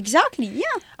 Perfect. Exactly. Yeah.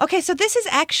 Okay, so this is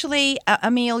actually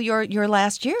Emile, your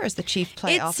last year as the chief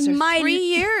play officer. 3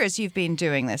 years you've been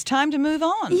doing this. Time to move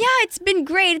on. Yeah, it's been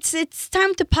great. It's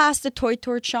time to pass the toy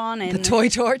torch on. And the toy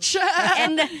torch.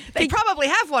 And they probably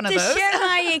have one of those. To share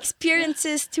my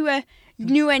experiences to a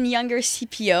new and younger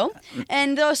CPO.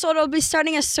 And so they'll be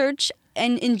starting a search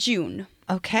in June.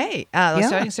 Okay.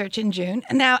 Starting a search in June.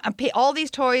 And now all these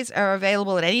toys are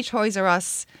available at any Toys R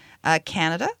Us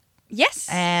Canada. Yes.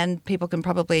 And people can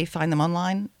probably find them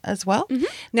online as well.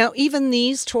 Now, even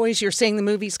these toys, you're saying the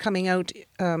movie's coming out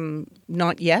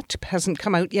not yet, hasn't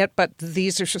come out yet, but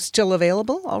these are still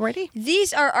available already?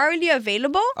 These are already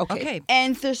available. Okay.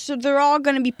 And so they're all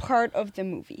going to be part of the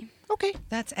movie. Okay.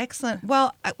 That's excellent.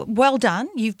 Well, well done.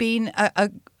 You've been a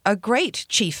great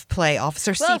chief play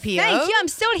officer, well, CPO. Thank you. I'm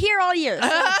still here all year. So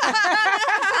I'm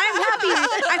happy.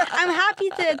 I'm happy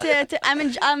to I'm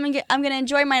going to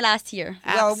enjoy my last year.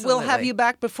 Well, we'll have you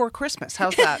back before Christmas.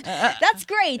 How's that? That's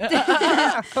great.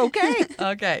 Okay.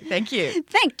 Okay. Thank you.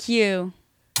 Thank you.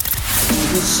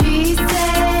 She said.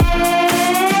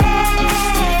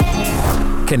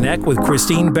 Connect with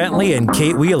Christine Bentley and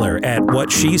Kate Wheeler at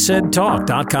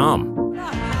whatshesaidtalk.com.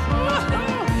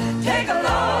 Take a load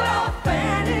off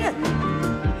Fanny.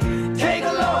 Take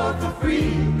a load for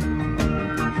free.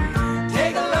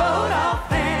 Take a load off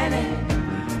Fanny.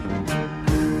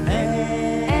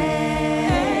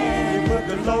 And put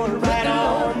the load right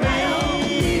on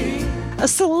me. A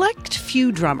select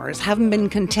few drummers haven't been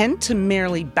content to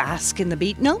merely bask in the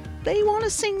beat. No, they want to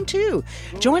sing too.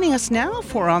 Joining us now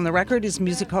for On the Record is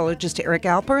musicologist Eric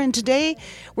Alper, and today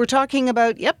we're talking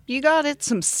about, yep, you got it,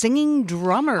 some singing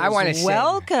drummers. I want to sing.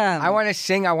 Welcome. I want to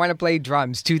sing. I want to play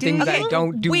drums. Two things I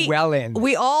don't do well in.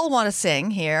 We all want to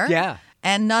sing here. Yeah.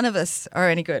 And none of us are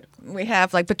any good. We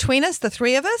have, between us, the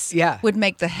three of us would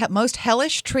make the most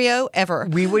hellish trio ever.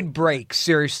 We would break,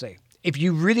 seriously. If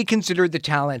you really consider the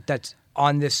talent that's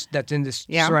that's in this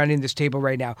surrounding this table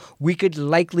right now, we could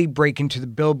likely break into the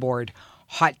Billboard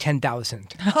Hot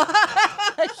 10,000.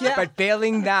 But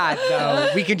failing that,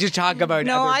 though, we can just talk about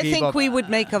other people. I think we would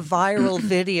make a viral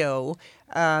video.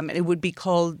 It would be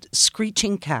called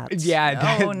Screeching Cats. Yeah,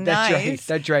 that's nice. right.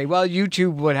 That's right. Well,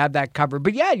 YouTube would have that covered.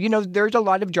 But yeah, there's a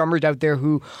lot of drummers out there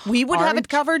who we would have it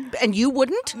covered, and you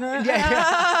wouldn't. Well,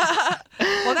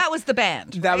 that was the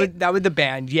band. That was the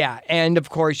band, yeah. And of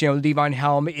course, Levon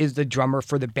Helm is the drummer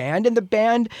for the band, and the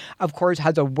band, of course,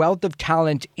 has a wealth of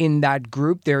talent in that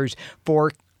group. There's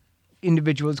 4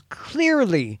 individuals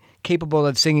clearly capable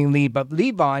of singing lead, but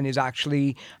Levon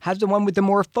has the one with the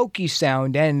more folky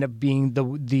sound, and of being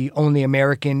the only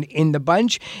American in the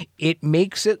bunch, it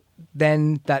makes it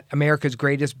then that America's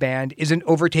Greatest Band isn't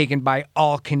overtaken by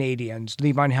all Canadians.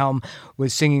 Levon Helm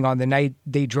was singing on The Night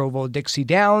They Drove Old Dixie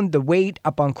Down, The Wait,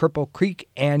 Up on Cripple Creek,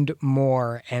 and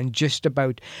more. And just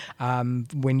about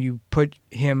when you put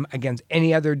him against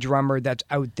any other drummer that's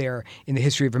out there in the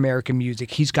history of American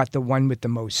music, he's got the one with the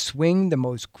most swing, the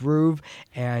most groove,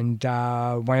 and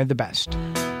one of the best.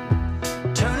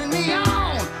 Turning me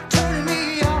on, turning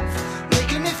me off,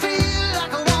 making me feel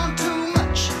like I want too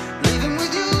much. Living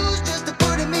with you's just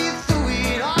putting me through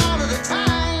it all of the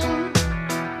time.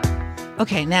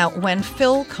 Okay, now when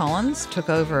Phil Collins took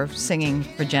over singing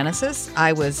for Genesis,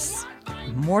 I was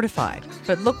mortified.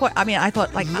 But look what, I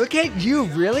thought, look at you,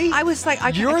 really? I was like,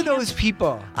 you're those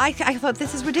people. I thought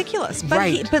this is ridiculous. But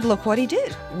right. But look what he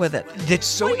did with it. It's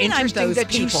so interesting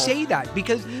that you say that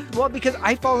because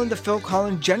I fall in the Phil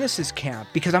Collins Genesis camp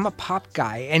because I'm a pop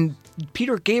guy, and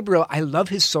Peter Gabriel, I love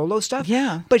his solo stuff.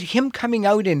 Yeah. But him coming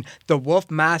out in the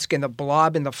wolf mask and the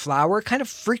blob and the flower kind of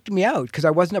freaked me out because I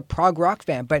wasn't a prog rock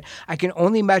fan. But I can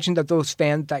only imagine that those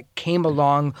fans that came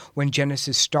along when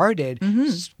Genesis started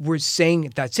were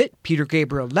saying, that's it, Peter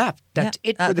Gabriel left. That's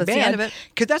it for the band.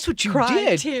 Because that's what you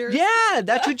did. Tears. Yeah,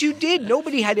 that's what you did.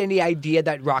 Nobody had any idea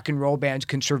that rock and roll bands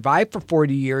can survive for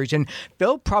 40 years. And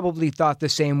Phil probably thought the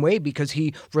same way because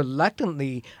he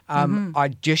reluctantly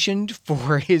auditioned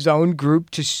for his own group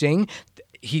to sing.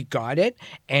 He got it.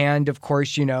 And of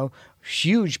course,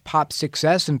 huge pop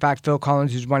success. In fact, Phil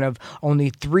Collins is one of only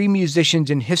 3 musicians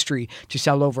in history to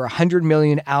sell over 100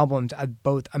 million albums as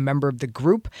both a member of the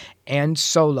group and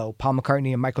solo. Paul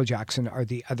McCartney and Michael Jackson are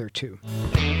the other 2.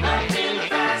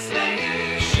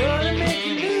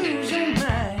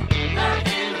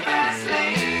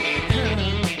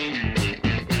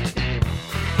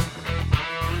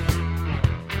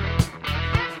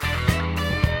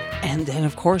 And then,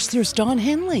 of course, there's Don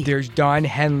Henley. There's Don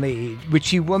Henley,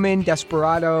 Witchy Woman,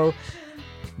 Desperado,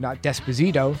 not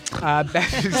Desposito.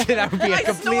 That would be a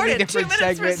completely different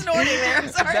segment. For snorting there.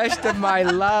 Sorry. Best of My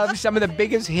Love. Some of the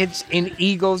biggest hits in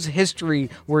Eagles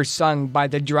history were sung by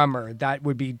the drummer. That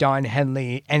would be Don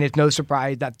Henley. And it's no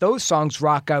surprise that those songs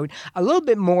rock out a little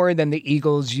bit more than the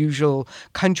Eagles' usual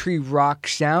country rock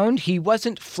sound. He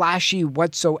wasn't flashy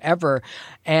whatsoever.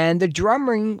 And the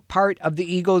drumming part of the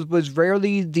Eagles was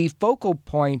rarely the focal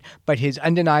point, but his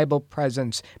undeniable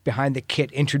presence behind the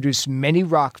kit introduced many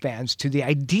rock fans to the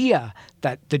idea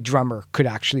that the drummer could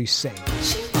actually sing.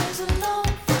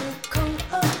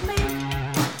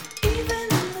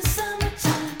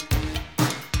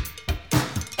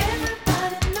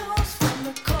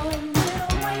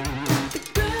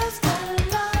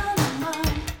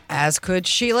 As could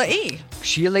Sheila E.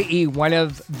 Sheila E., one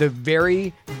of the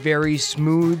very, very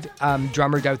smooth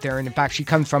drummers out there. And in fact, she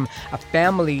comes from a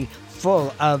family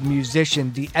full of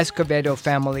musicians. The Escovedo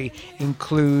family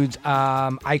includes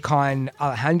icon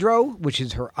Alejandro, which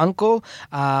is her uncle.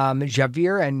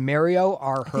 Javier and Mario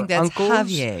are her uncles.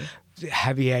 Javier,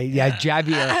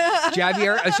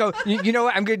 Javier. So you know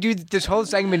what? I'm going to do this whole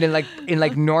segment in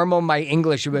like normal my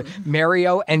English.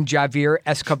 Mario and Javier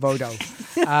Escovedo,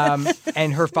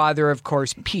 and her father, of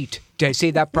course, Pete. Did I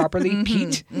say that properly?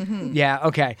 Pete? Yeah,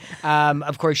 okay.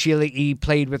 Of course, Sheila E.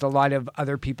 played with a lot of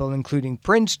other people, including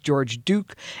Prince, George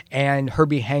Duke, and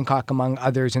Herbie Hancock, among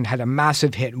others, and had a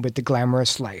massive hit with The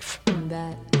Glamorous Life.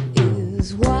 That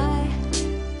is why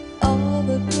all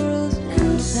the girls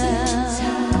in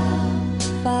town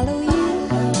follow you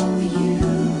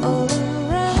all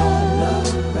around.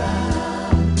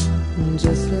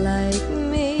 Just like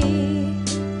me,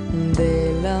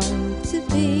 they long to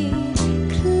be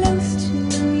close to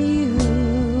you.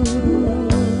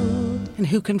 And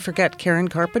who can forget Karen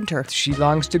Carpenter? She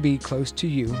longs to be close to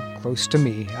you, close to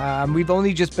me. We've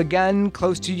only just begun,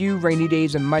 close to you, rainy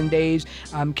days and Mondays.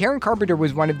 Karen Carpenter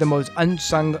was one of the most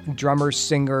unsung drummer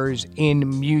singers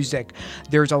in music.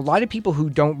 There's a lot of people who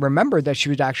don't remember that she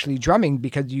was actually drumming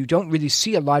because you don't really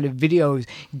see a lot of videos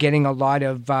getting a lot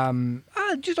of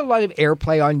just a lot of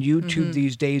airplay on YouTube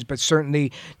these days, but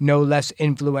certainly no less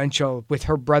influential. With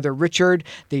her brother Richard,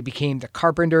 they became the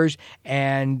Carpenters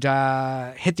and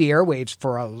hit the airwaves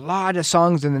for a lot of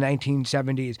songs in the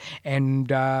 1970s and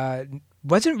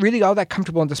wasn't really all that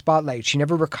comfortable in the spotlight. She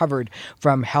never recovered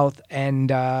from health and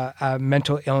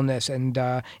mental illness, and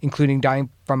including dying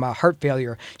from a heart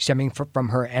failure stemming from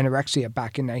her anorexia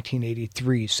back in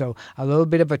 1983. So a little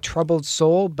bit of a troubled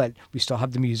soul, but we still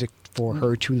have the music for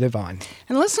her to live on.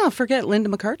 And let's not forget Linda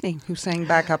McCartney, who sang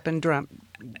backup and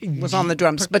was on the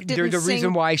drums, but didn't There's a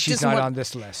reason why she's not on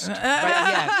this list. But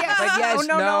yes,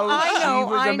 she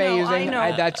was amazing.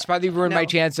 That's probably ruined my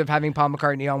chance of having Paul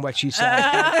McCartney on What She Said.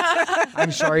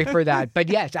 I'm sorry for that. But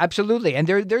yes, absolutely. And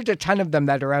there's a ton of them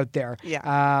that are out there.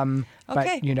 Yeah. But,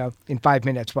 in 5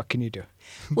 minutes, what can you do?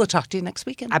 We'll talk to you next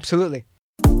weekend. Absolutely.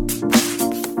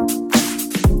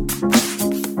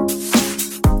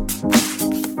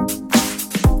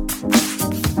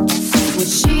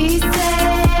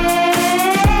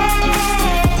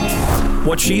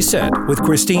 What She Said with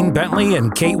Christine Bentley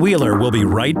and Kate Wheeler will be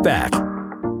right back.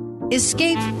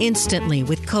 Escape instantly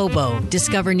with Kobo.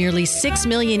 Discover nearly 6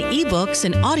 million ebooks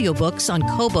and audiobooks on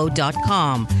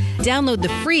Kobo.com. Download the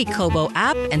free Kobo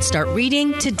app and start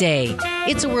reading today.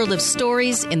 It's a world of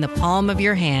stories in the palm of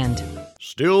your hand.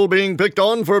 Still being picked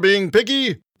on for being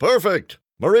picky? Perfect!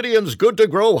 Meridian's Good to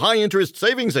Grow high-interest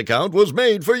savings account was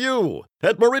made for you.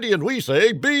 At Meridian, we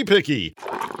say be picky.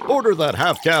 Order that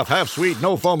half-calf, half-sweet,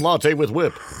 no-foam latte with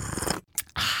whip.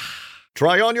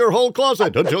 Try on your whole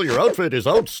closet until your outfit is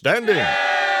outstanding.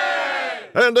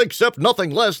 And accept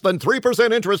nothing less than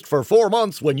 3% interest for 4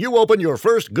 months when you open your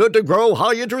first Good to Grow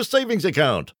high-interest savings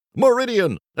account.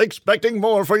 Meridian, expecting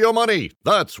more for your money.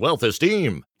 That's wealth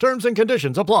esteem. Terms and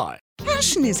conditions apply.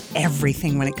 Passion is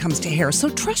everything when it comes to hair, so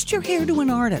trust your hair to an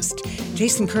artist.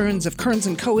 Jason Kearns of Kearns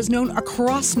 & Co. is known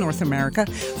across North America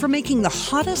for making the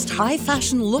hottest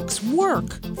high-fashion looks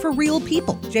work for real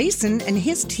people. Jason and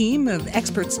his team of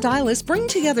expert stylists bring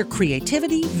together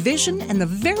creativity, vision, and the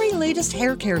very latest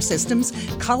hair care systems,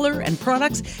 color, and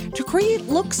products to create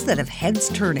looks that have heads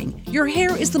turning. Your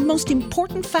hair is the most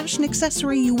important fashion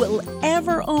accessory you will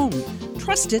ever own.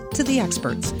 Trust it to the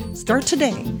experts. Start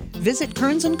today. Visit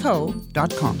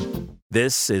kearnsandco.com.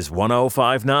 This is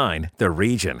 105.9 The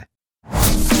Region.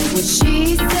 What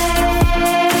she said.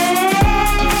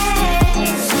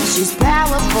 She's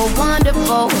powerful,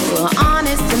 wonderful,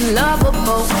 honest and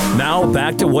lovable. Now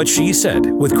back to What She Said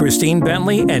with Christine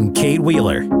Bentley and Kate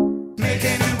Wheeler.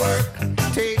 Making it work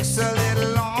takes a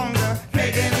little longer.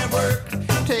 Making it work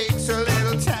takes a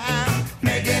little time.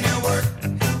 Making it work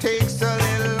takes a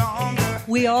little longer.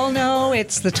 We all know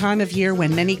it's the time of year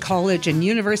when many college and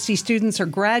university students are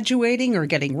graduating or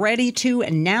getting ready to,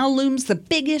 and now looms the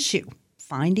big issue: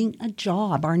 finding a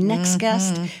job. Our next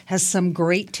guest has some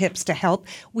great tips to help.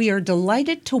 We are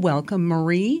delighted to welcome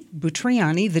Marie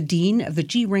Butriani, the Dean of the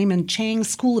G. Raymond Chang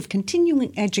School of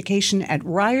Continuing Education at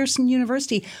Ryerson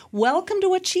University. Welcome to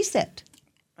What She Said.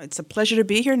 It's a pleasure to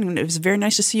be here, and it was very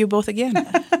nice to see you both again.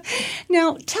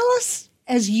 Now, tell us,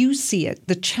 as you see it,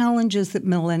 the challenges that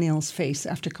millennials face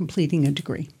after completing a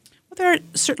degree. Well, there are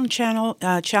certain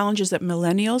challenges that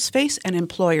millennials face and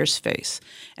employers face,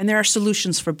 and there are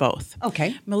solutions for both.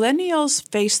 Okay. Millennials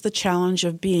face the challenge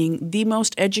of being the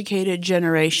most educated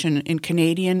generation in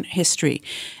Canadian history.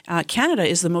 Canada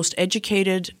is the most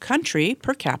educated country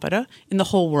per capita in the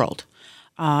whole world.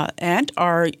 And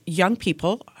our young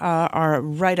people are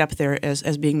right up there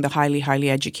as being the highly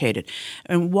educated.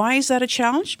 And why is that a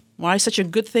challenge? Why is such a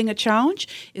good thing a challenge?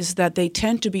 Is that they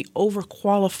tend to be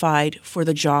overqualified for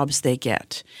the jobs they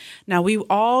get. Now, we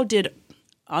all did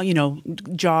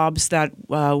jobs that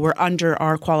were under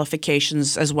our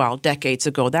qualifications as well decades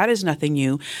ago. That is nothing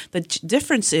new. The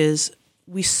difference is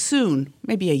we soon,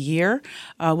 maybe a year,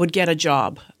 would get a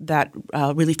job that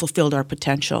really fulfilled our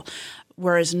potential.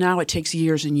 Whereas now it takes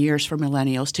years and years for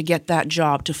millennials to get that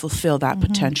job to fulfill that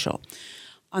potential.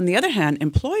 On the other hand,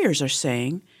 employers are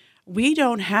saying, we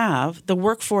don't have the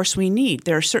workforce we need.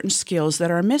 There are certain skills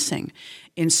that are missing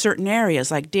in certain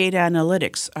areas like data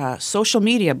analytics, social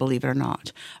media, believe it or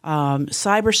not,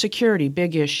 cybersecurity,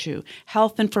 big issue,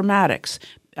 health informatics,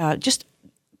 just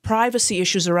privacy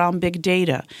issues around big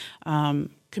data,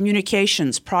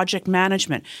 communications, project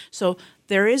management. So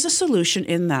there is a solution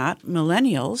in that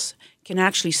millennials can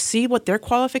actually see what their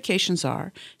qualifications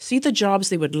are, see the jobs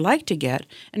they would like to get,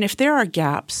 and if there are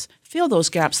gaps, fill those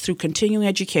gaps through continuing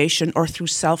education or through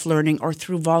self-learning or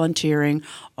through volunteering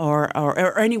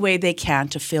or any way they can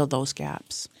to fill those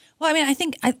gaps. Well, I mean,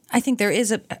 I think there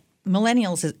is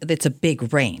millennials, it's a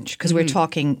big range because we're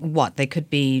talking they could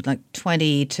be like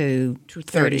 20 to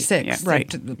 36. Yeah,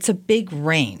 right. It's a big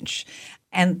range.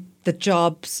 And the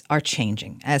jobs are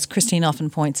changing. As Christine often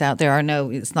points out, you're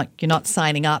not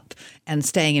signing up and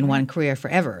staying in one career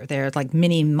forever. They're like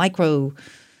micro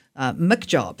MIC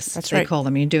jobs, they call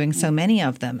them. You're doing so many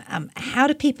of them. How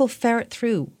do people ferret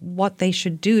through what they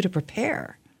should do to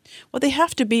prepare? Well, they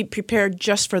have to be prepared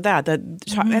just for that.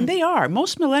 And they are.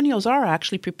 Most millennials are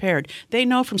actually prepared. They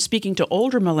know from speaking to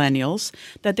older millennials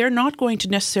that they're not going to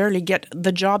necessarily get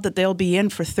the job that they'll be in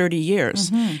for 30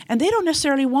 years. And they don't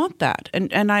necessarily want that.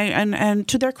 And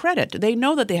to their credit, they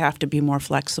know that they have to be more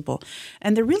flexible.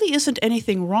 And there really isn't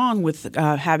anything wrong with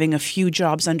having a few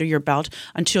jobs under your belt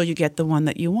until you get the one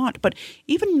that you want. But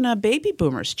even baby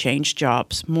boomers change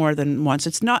jobs more than once.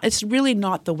 It's really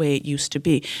not the way it used to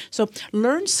be. So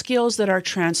learn skills that are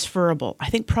transferable. I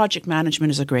think project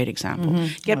management is a great example.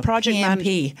 Get project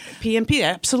management. PMP,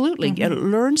 absolutely.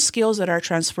 Learn skills that are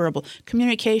transferable.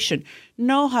 Communication.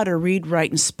 Know how to read,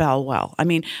 write, and spell well. I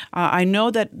mean, I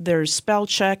know that there's spell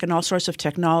check and all sorts of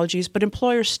technologies, but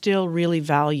employers still really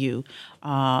value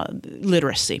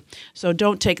literacy. So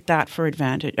don't take that for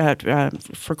advantage,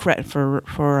 for granted.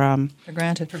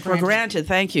 For granted.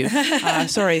 Thank you.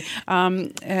 Sorry.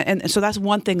 And so that's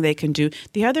one thing they can do.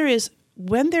 The other is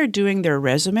when they're doing their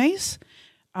resumes,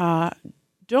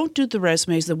 don't do the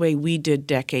resumes the way we did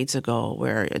decades ago,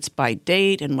 where it's by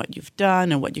date and what you've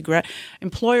done and what you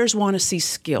employers want to see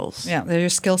skills. Yeah, they're your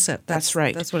skill set. That's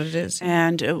right. That's what it is.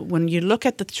 And when you look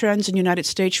at the trends in the United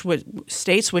States,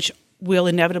 which will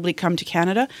inevitably come to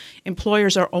Canada,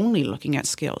 employers are only looking at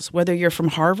skills. Whether you're from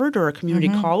Harvard or a community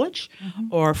college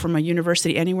or from a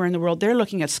university anywhere in the world, they're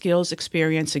looking at skills,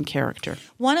 experience, and character.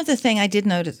 One of the things I did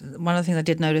notice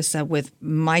with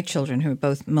my children, who are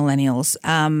both millennials,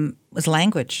 was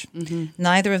language.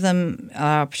 Neither of them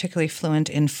are particularly fluent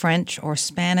in French or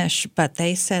Spanish, but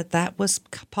they said that was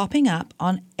popping up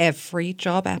on every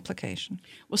job application.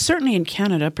 Well, certainly in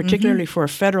Canada, particularly for a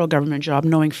federal government job,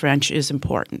 knowing French is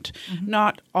important.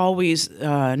 Not always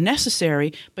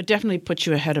necessary, but definitely puts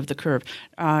you ahead of the curve.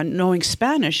 Knowing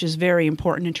Spanish is very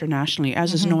important internationally,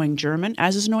 as is knowing German,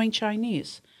 as is knowing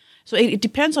Chinese. So it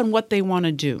depends on what they want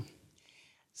to do.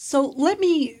 So let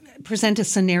me present a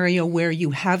scenario where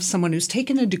you have someone who's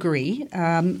taken a degree.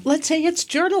 Let's say it's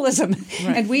journalism.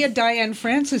 Right. And we had Diane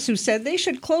Francis who said they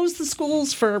should close the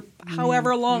schools for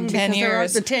however long, 10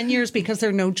 years. 10 years because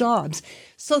there are no jobs.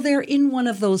 So they're in one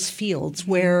of those fields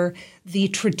where the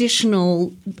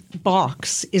traditional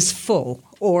box is full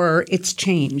or it's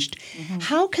changed.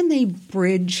 How can they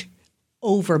bridge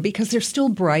over, because they're still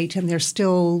bright and they're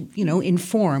still,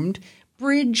 informed,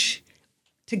 bridge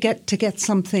to get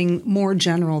something more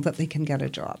general that they can get a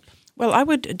job? Well, I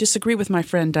would disagree with my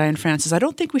friend Diane Francis. I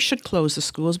don't think we should close the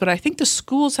schools, but I think the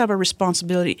schools have a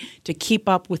responsibility to keep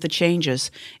up with the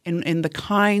changes in the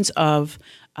kinds of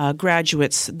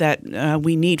graduates that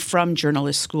we need from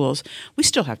journalist schools. We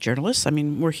still have journalists. I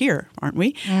mean, we're here, aren't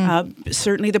we?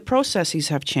 Certainly the processes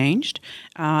have changed,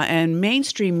 and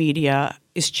mainstream media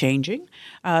is changing.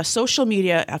 Social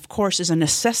media, of course, is a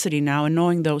necessity now, and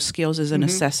knowing those skills is a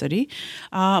necessity.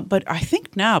 But I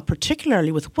think now,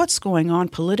 particularly with what's going on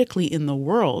politically in the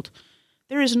world,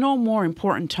 there is no more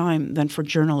important time than for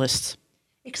journalists.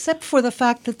 Except for the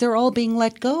fact that they're all being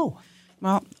let go.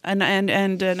 Well, and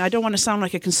I don't want to sound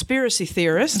like a conspiracy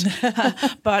theorist,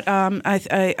 but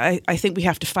I think we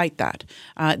have to fight that.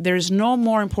 There's no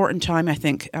more important time, I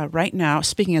think, right now,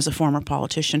 speaking as a former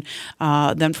politician,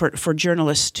 than for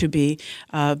journalists to be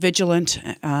vigilant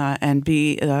and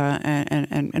be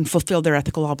and fulfill their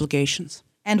ethical obligations.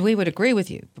 And we would agree with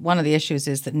you. One of the issues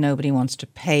is that nobody wants to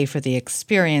pay for the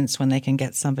experience when they can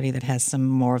get somebody that has some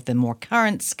more of the more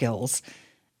current skills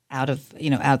out of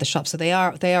the shop. So they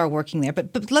are working there.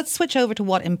 But let's switch over to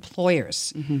what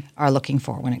employers are looking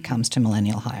for when it comes to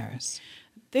millennial hires.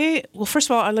 Well, first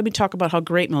of all, let me talk about how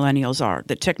great millennials are.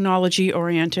 They're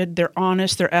technology-oriented, they're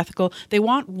honest, they're ethical. They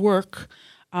want work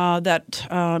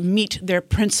that meet their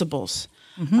principles.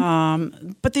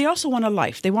 But they also want a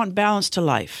life. They want balance to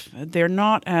life. They're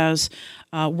not as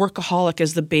workaholic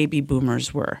as the baby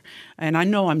boomers were. And I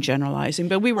know I'm generalizing,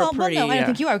 but we were pretty... Well, no, I don't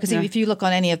think you are, because if you look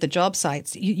on any of the job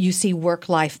sites, you see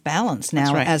work-life balance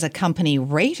now as a company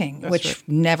rating, which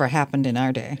never happened in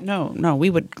our day. No, we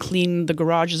would clean the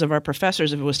garages of our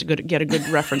professors if it was to get a good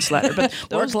reference letter. But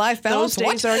work-life balance,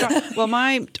 those days are gone. Well,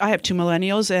 I have 2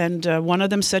 millennials, and one of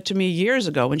them said to me years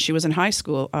ago when she was in high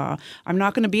school, I'm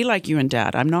not going to be like you and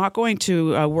Dad. I'm not going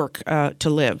to work to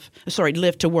live. Sorry,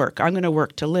 live to work. I'm going to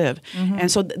work to live.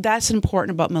 And so that's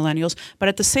important about millennials. But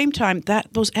at the same time,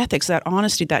 those ethics, that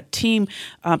honesty, that team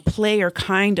player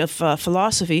kind of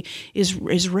philosophy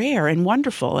is rare and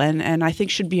wonderful, and I think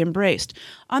should be embraced.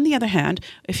 On the other hand,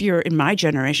 if you're in my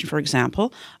generation, for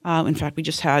example, in fact, we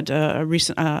just had a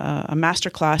recent a master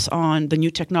class on the new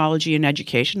technology in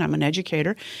education. I'm an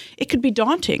educator. It could be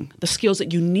daunting, the skills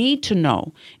that you need to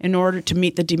know in order to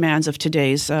meet the demands of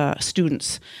today's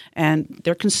students, and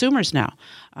they're consumers now.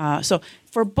 So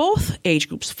for both age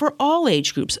groups, for all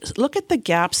age groups, look at the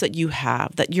gaps that you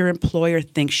have, that your employer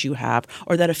thinks you have,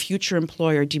 or that a future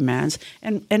employer demands,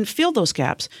 and fill those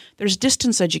gaps. There's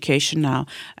distance education now.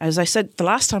 As I said the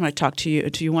last time I talked to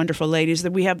you wonderful ladies,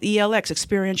 that we have ELX,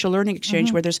 Experiential Learning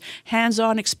Exchange, where there's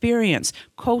hands-on experience,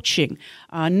 coaching,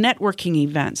 networking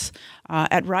events.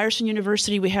 At Ryerson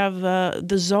University, we have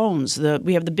the zones.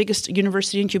 We have the biggest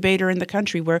university incubator in the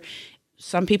country, where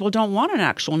some people don't want an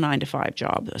actual 9-to-5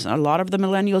 job. A lot of the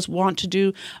millennials want to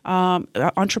do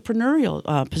entrepreneurial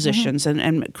positions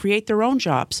and create their own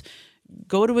jobs.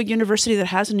 Go to a university that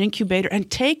has an incubator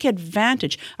and take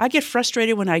advantage. I get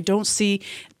frustrated when I don't see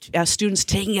students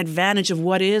taking advantage of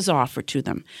what is offered to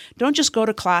them. Don't just go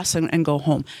to class and go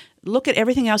home. Look at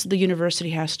everything else that the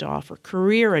university has to offer: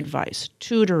 career advice,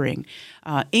 tutoring,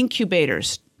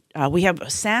 incubators. We have a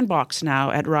sandbox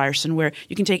now at Ryerson where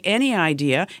you can take any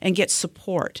idea and get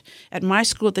support. At my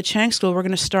school, at the Chang School, we're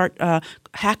going to start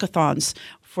hackathons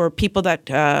for people that,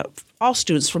 all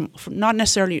students from not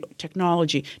necessarily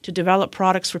technology, to develop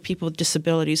products for people with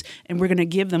disabilities. And we're going to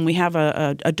give them, we have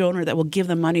a donor that will give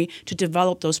them money to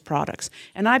develop those products.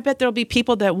 And I bet there'll be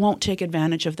people that won't take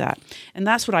advantage of that. And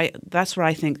that's what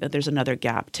I think that there's another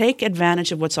gap. Take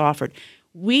advantage of what's offered.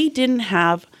 We didn't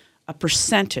have a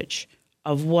percentage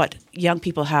of what young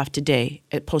people have today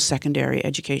at post-secondary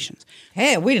educations.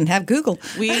 Hey, we didn't have Google.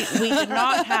 We did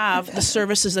not have the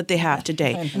services that they have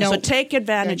today. No. So take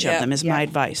advantage of them is my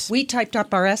advice. We typed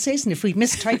up our essays, and if we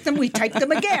mistyped them, we typed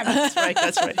them again.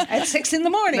 That's right. At 6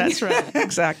 a.m. That's right,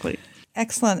 exactly.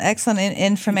 Excellent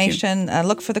information.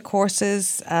 Look for the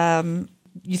courses.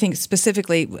 You think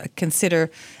specifically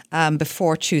consider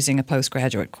before choosing a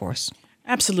postgraduate course.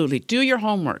 Absolutely. Do your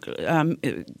homework.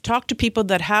 Talk to people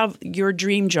that have your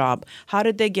dream job. How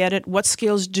did they get it? What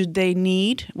skills do they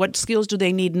need? What skills do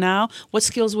they need now? What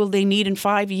skills will they need in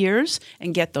 5 years?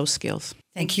 And get those skills.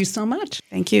 Thank you so much.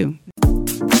 Thank you.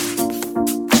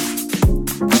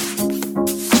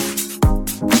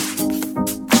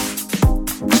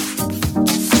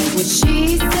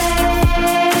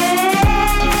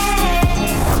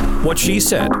 What She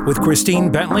Said with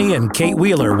Christine Bentley and Kate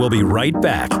Wheeler will be right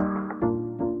back.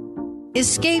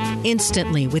 Escape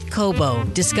instantly with Kobo.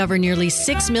 Discover nearly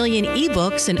 6 million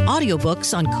ebooks and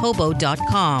audiobooks on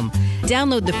Kobo.com.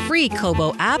 Download the free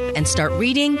Kobo app and start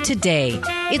reading today.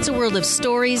 It's a world of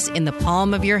stories in the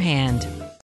palm of your hand.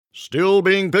 Still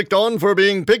being picked on for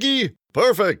being picky?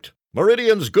 Perfect!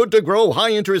 Meridian's Good to Grow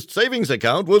high-interest savings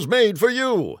account was made for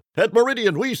you. At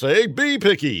Meridian, we say be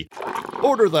picky.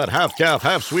 Order that half-calf,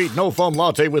 half-sweet, no-foam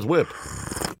latte with whip.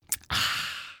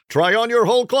 Try on your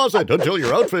whole closet until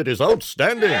your outfit is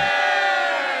outstanding.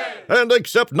 And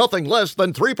accept nothing less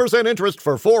than 3% interest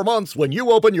for 4 months when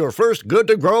you open your first Good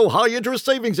to Grow high-interest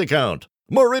savings account.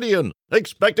 Meridian,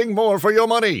 expecting more for your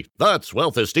money. That's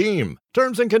wealth esteem.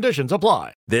 Terms and conditions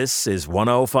apply. This is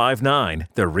 105.9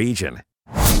 The Region.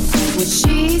 What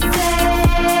she said,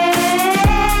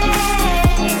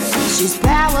 she's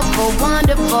powerful,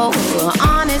 wonderful,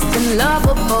 honest and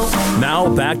lovable.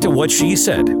 Now back to What She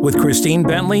Said with Christine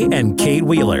Bentley and Kate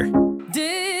Wheeler.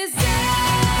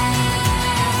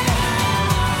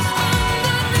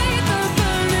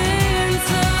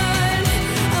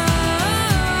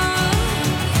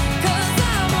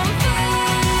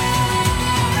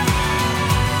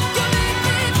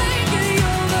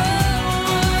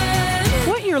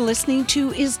 Listening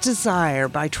to is Desire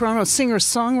by Toronto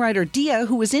singer-songwriter Dia,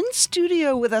 who is in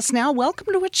studio with us now.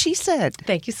 Welcome to What She Said.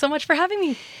 Thank you so much for having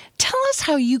me. Tell us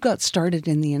how you got started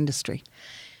in the industry.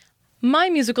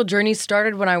 My musical journey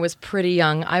started when I was pretty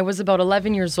young. I was about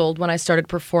 11 years old when I started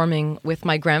performing with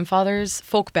my grandfather's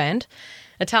folk band,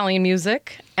 Italian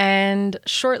music. And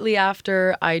shortly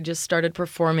after, I just started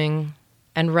performing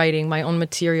and writing my own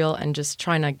material and just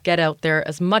trying to get out there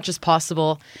as much as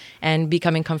possible and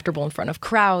becoming comfortable in front of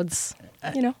crowds.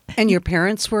 You know. And your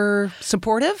parents were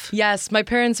supportive? Yes, my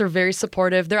parents are very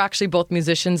supportive. They're actually both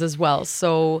musicians as well.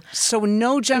 So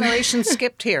no generation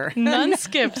skipped here. None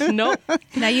skipped. Nope.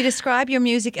 Now, you describe your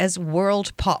music as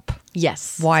world pop.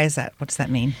 Yes. Why is that? What does that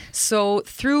mean? So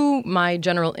through my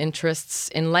general interests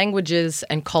in languages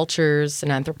and cultures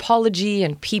and anthropology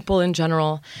and people in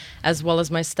general, as well as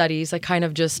my studies, I kind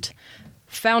of just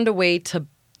found a way to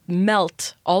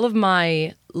melt all of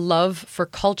my love for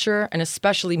culture and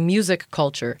especially music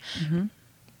culture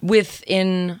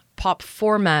within pop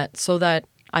format so that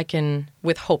I can,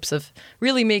 with hopes of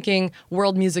really making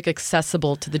world music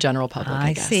accessible to the general public,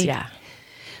 I guess. See. Yeah.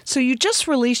 So you just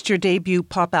released your debut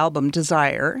pop album,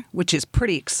 Desire, which is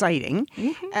pretty exciting.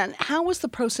 And how was the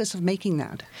process of making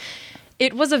that?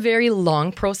 It was a very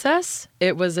long process.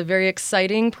 It was a very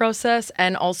exciting process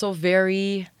and also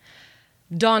very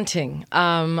daunting.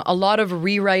 A lot of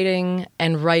rewriting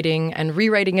and writing and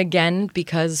rewriting again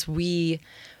because we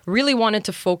really wanted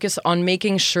to focus on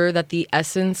making sure that the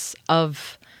essence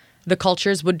of the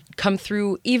cultures would come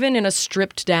through even in a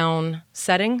stripped down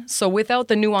setting. So without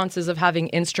the nuances of having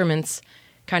instruments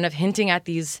kind of hinting at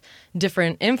these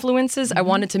different influences, I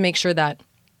wanted to make sure that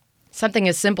something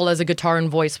as simple as a guitar and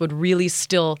voice would really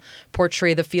still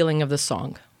portray the feeling of the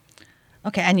song.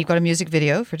 Okay, and you've got a music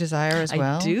video for Desire as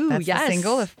well. I do, That's yes. the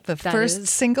single, the first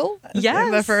single?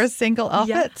 Yes. The first single off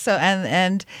it. So,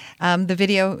 and the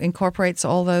video incorporates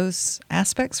all those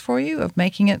aspects for you of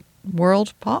making it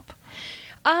world pop?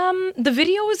 The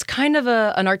video is kind of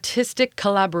an artistic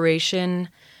collaboration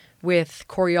with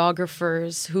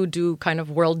choreographers who do kind of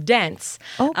world dance.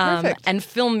 Oh, perfect. And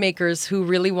filmmakers who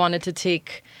really wanted to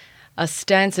take a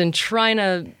stance in trying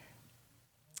to...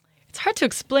 It's hard to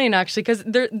explain, actually, because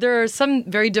there are some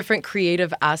very different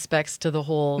creative aspects to the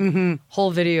whole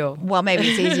video. Well, maybe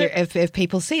it's easier if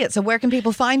people see it. So where can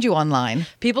people find you online?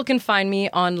 People can find me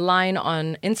online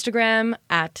on Instagram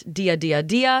at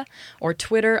 @diadiadia or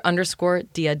Twitter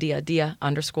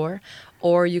 _diadiadia_.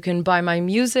 Or you can buy my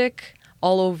music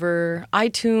all over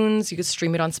iTunes. You can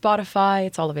stream it on Spotify.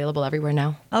 It's all available everywhere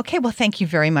now. Okay, well, thank you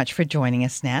very much for joining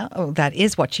us now. Oh, that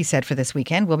is What She Said for this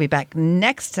weekend. We'll be back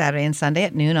next Saturday and Sunday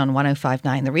at noon on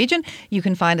 105.9 The Region. You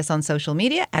can find us on social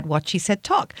media at What She Said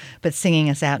Talk. But singing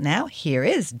us out now, here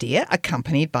is Dia,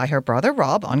 accompanied by her brother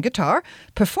Rob on guitar,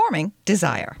 performing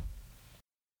Desire.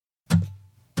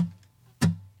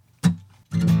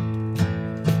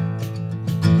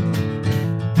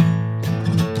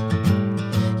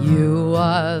 You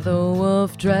are the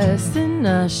wolf dressed in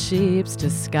a sheep's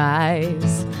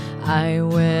disguise. I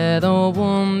wear the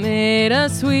wool made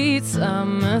of sweet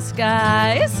summer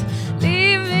skies.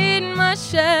 Leaving my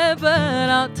shepherd,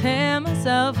 I'll tear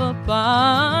myself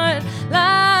apart.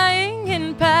 Lying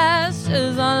in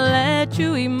pastures, I'll let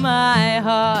you eat my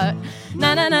heart.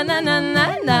 Na na na na na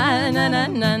na na na na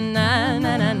na na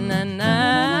na na na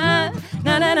na.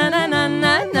 Na na na na na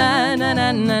na na na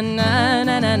na na na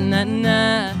na na na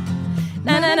na.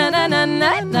 Na na na na na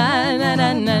na na na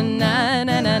na na na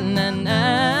na na na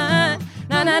na.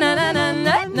 Na na na na na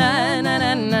na na na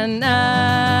na na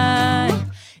na.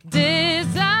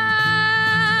 Desire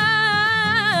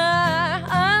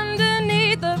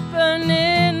underneath the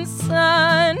burning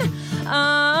sun.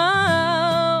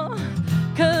 Oh,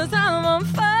 'cause I'm on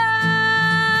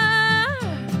fire.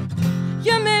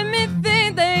 You made me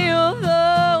think that you're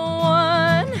the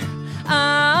one.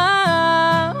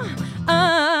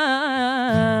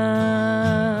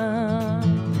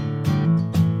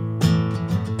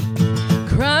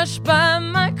 Crushed by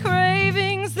my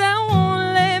cravings that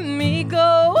won't let me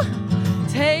go.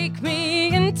 Take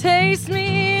me and taste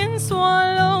me and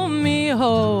swallow me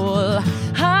whole.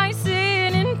 I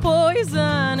sit in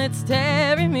poison, it's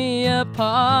tearing me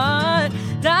apart.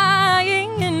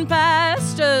 Dying in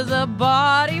pastures, a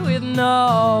body with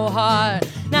no heart.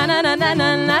 Na na na na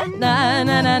na na na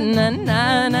na na na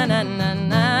na na na na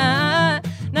na.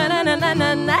 Na na na na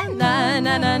na na na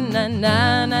na na na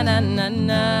na na na na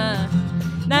na.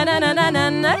 Na na na na na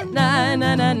na na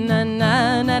na na na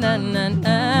na na na na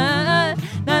na.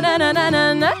 Na na na na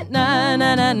na na na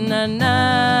na na na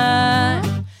na.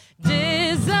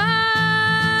 Desire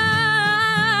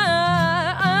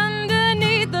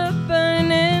underneath the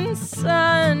burning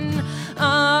sun.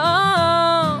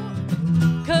 Oh,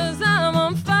 'cause I'm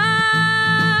on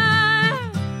fire.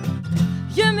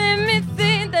 You made me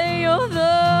think that you're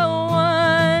the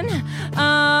one.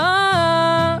 Oh.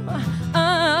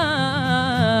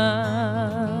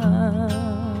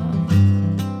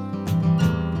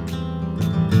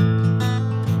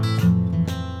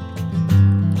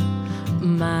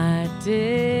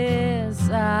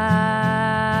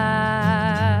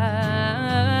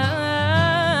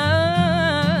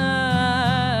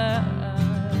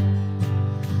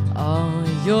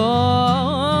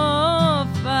 You're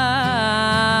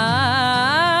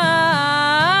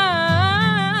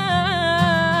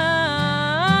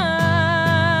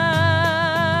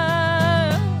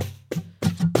fine.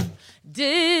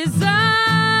 Desire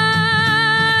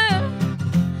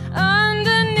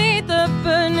underneath the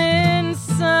burning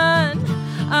sun.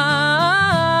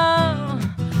 Oh,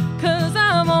 'cause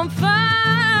I'm on fire.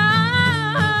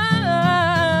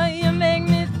 You make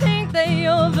me think that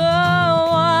you're the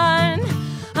one.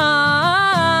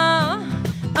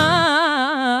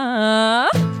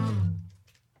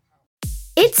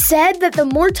 It's said that the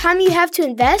more time you have to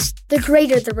invest, the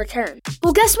greater the return.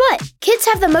 Well, guess what? Kids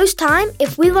have the most time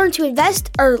if we learn to invest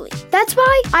early. That's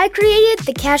why I created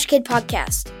the Cash Kid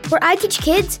podcast, where I teach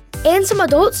kids and some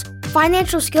adults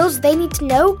financial skills they need to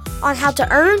know on how to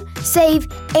earn, save,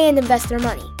 and invest their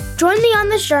money. Join me on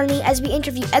this journey as we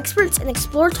interview experts and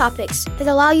explore topics that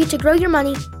allow you to grow your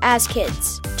money as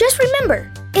kids. Just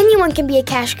remember, anyone can be a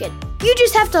cash kid. You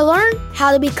just have to learn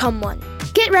how to become one.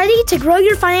 Get ready to grow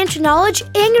your financial knowledge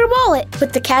and your wallet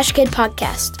with the Cash Kid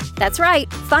podcast. That's right.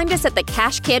 Find us at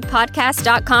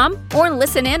thecashkidpodcast.com or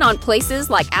listen in on places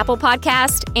like Apple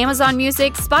Podcast, Amazon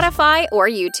Music, Spotify, or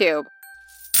YouTube.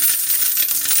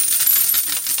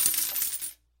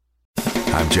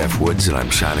 I'm Jeff Woods, and I'm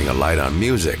shining a light on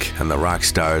music and the rock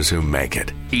stars who make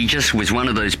it. He just was one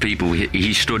of those people,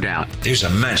 he stood out. He was a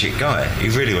magic guy. He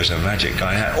really was a magic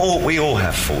guy. We all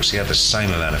have faults. He had the same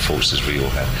amount of faults as we all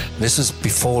had. This was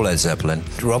before Led Zeppelin.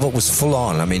 Robert was full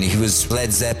on. I mean, he was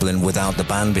Led Zeppelin without the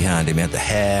band behind him. He had the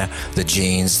hair, the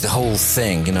jeans, the whole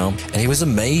thing, you know, and he was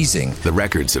amazing. The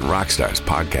Records and Rockstars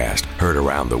podcast, heard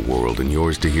around the world and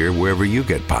yours to hear wherever you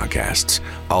get podcasts.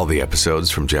 All the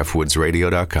episodes from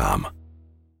JeffWoodsRadio.com.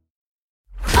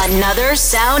 Another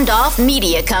Sound Off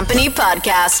Media Company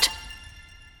podcast.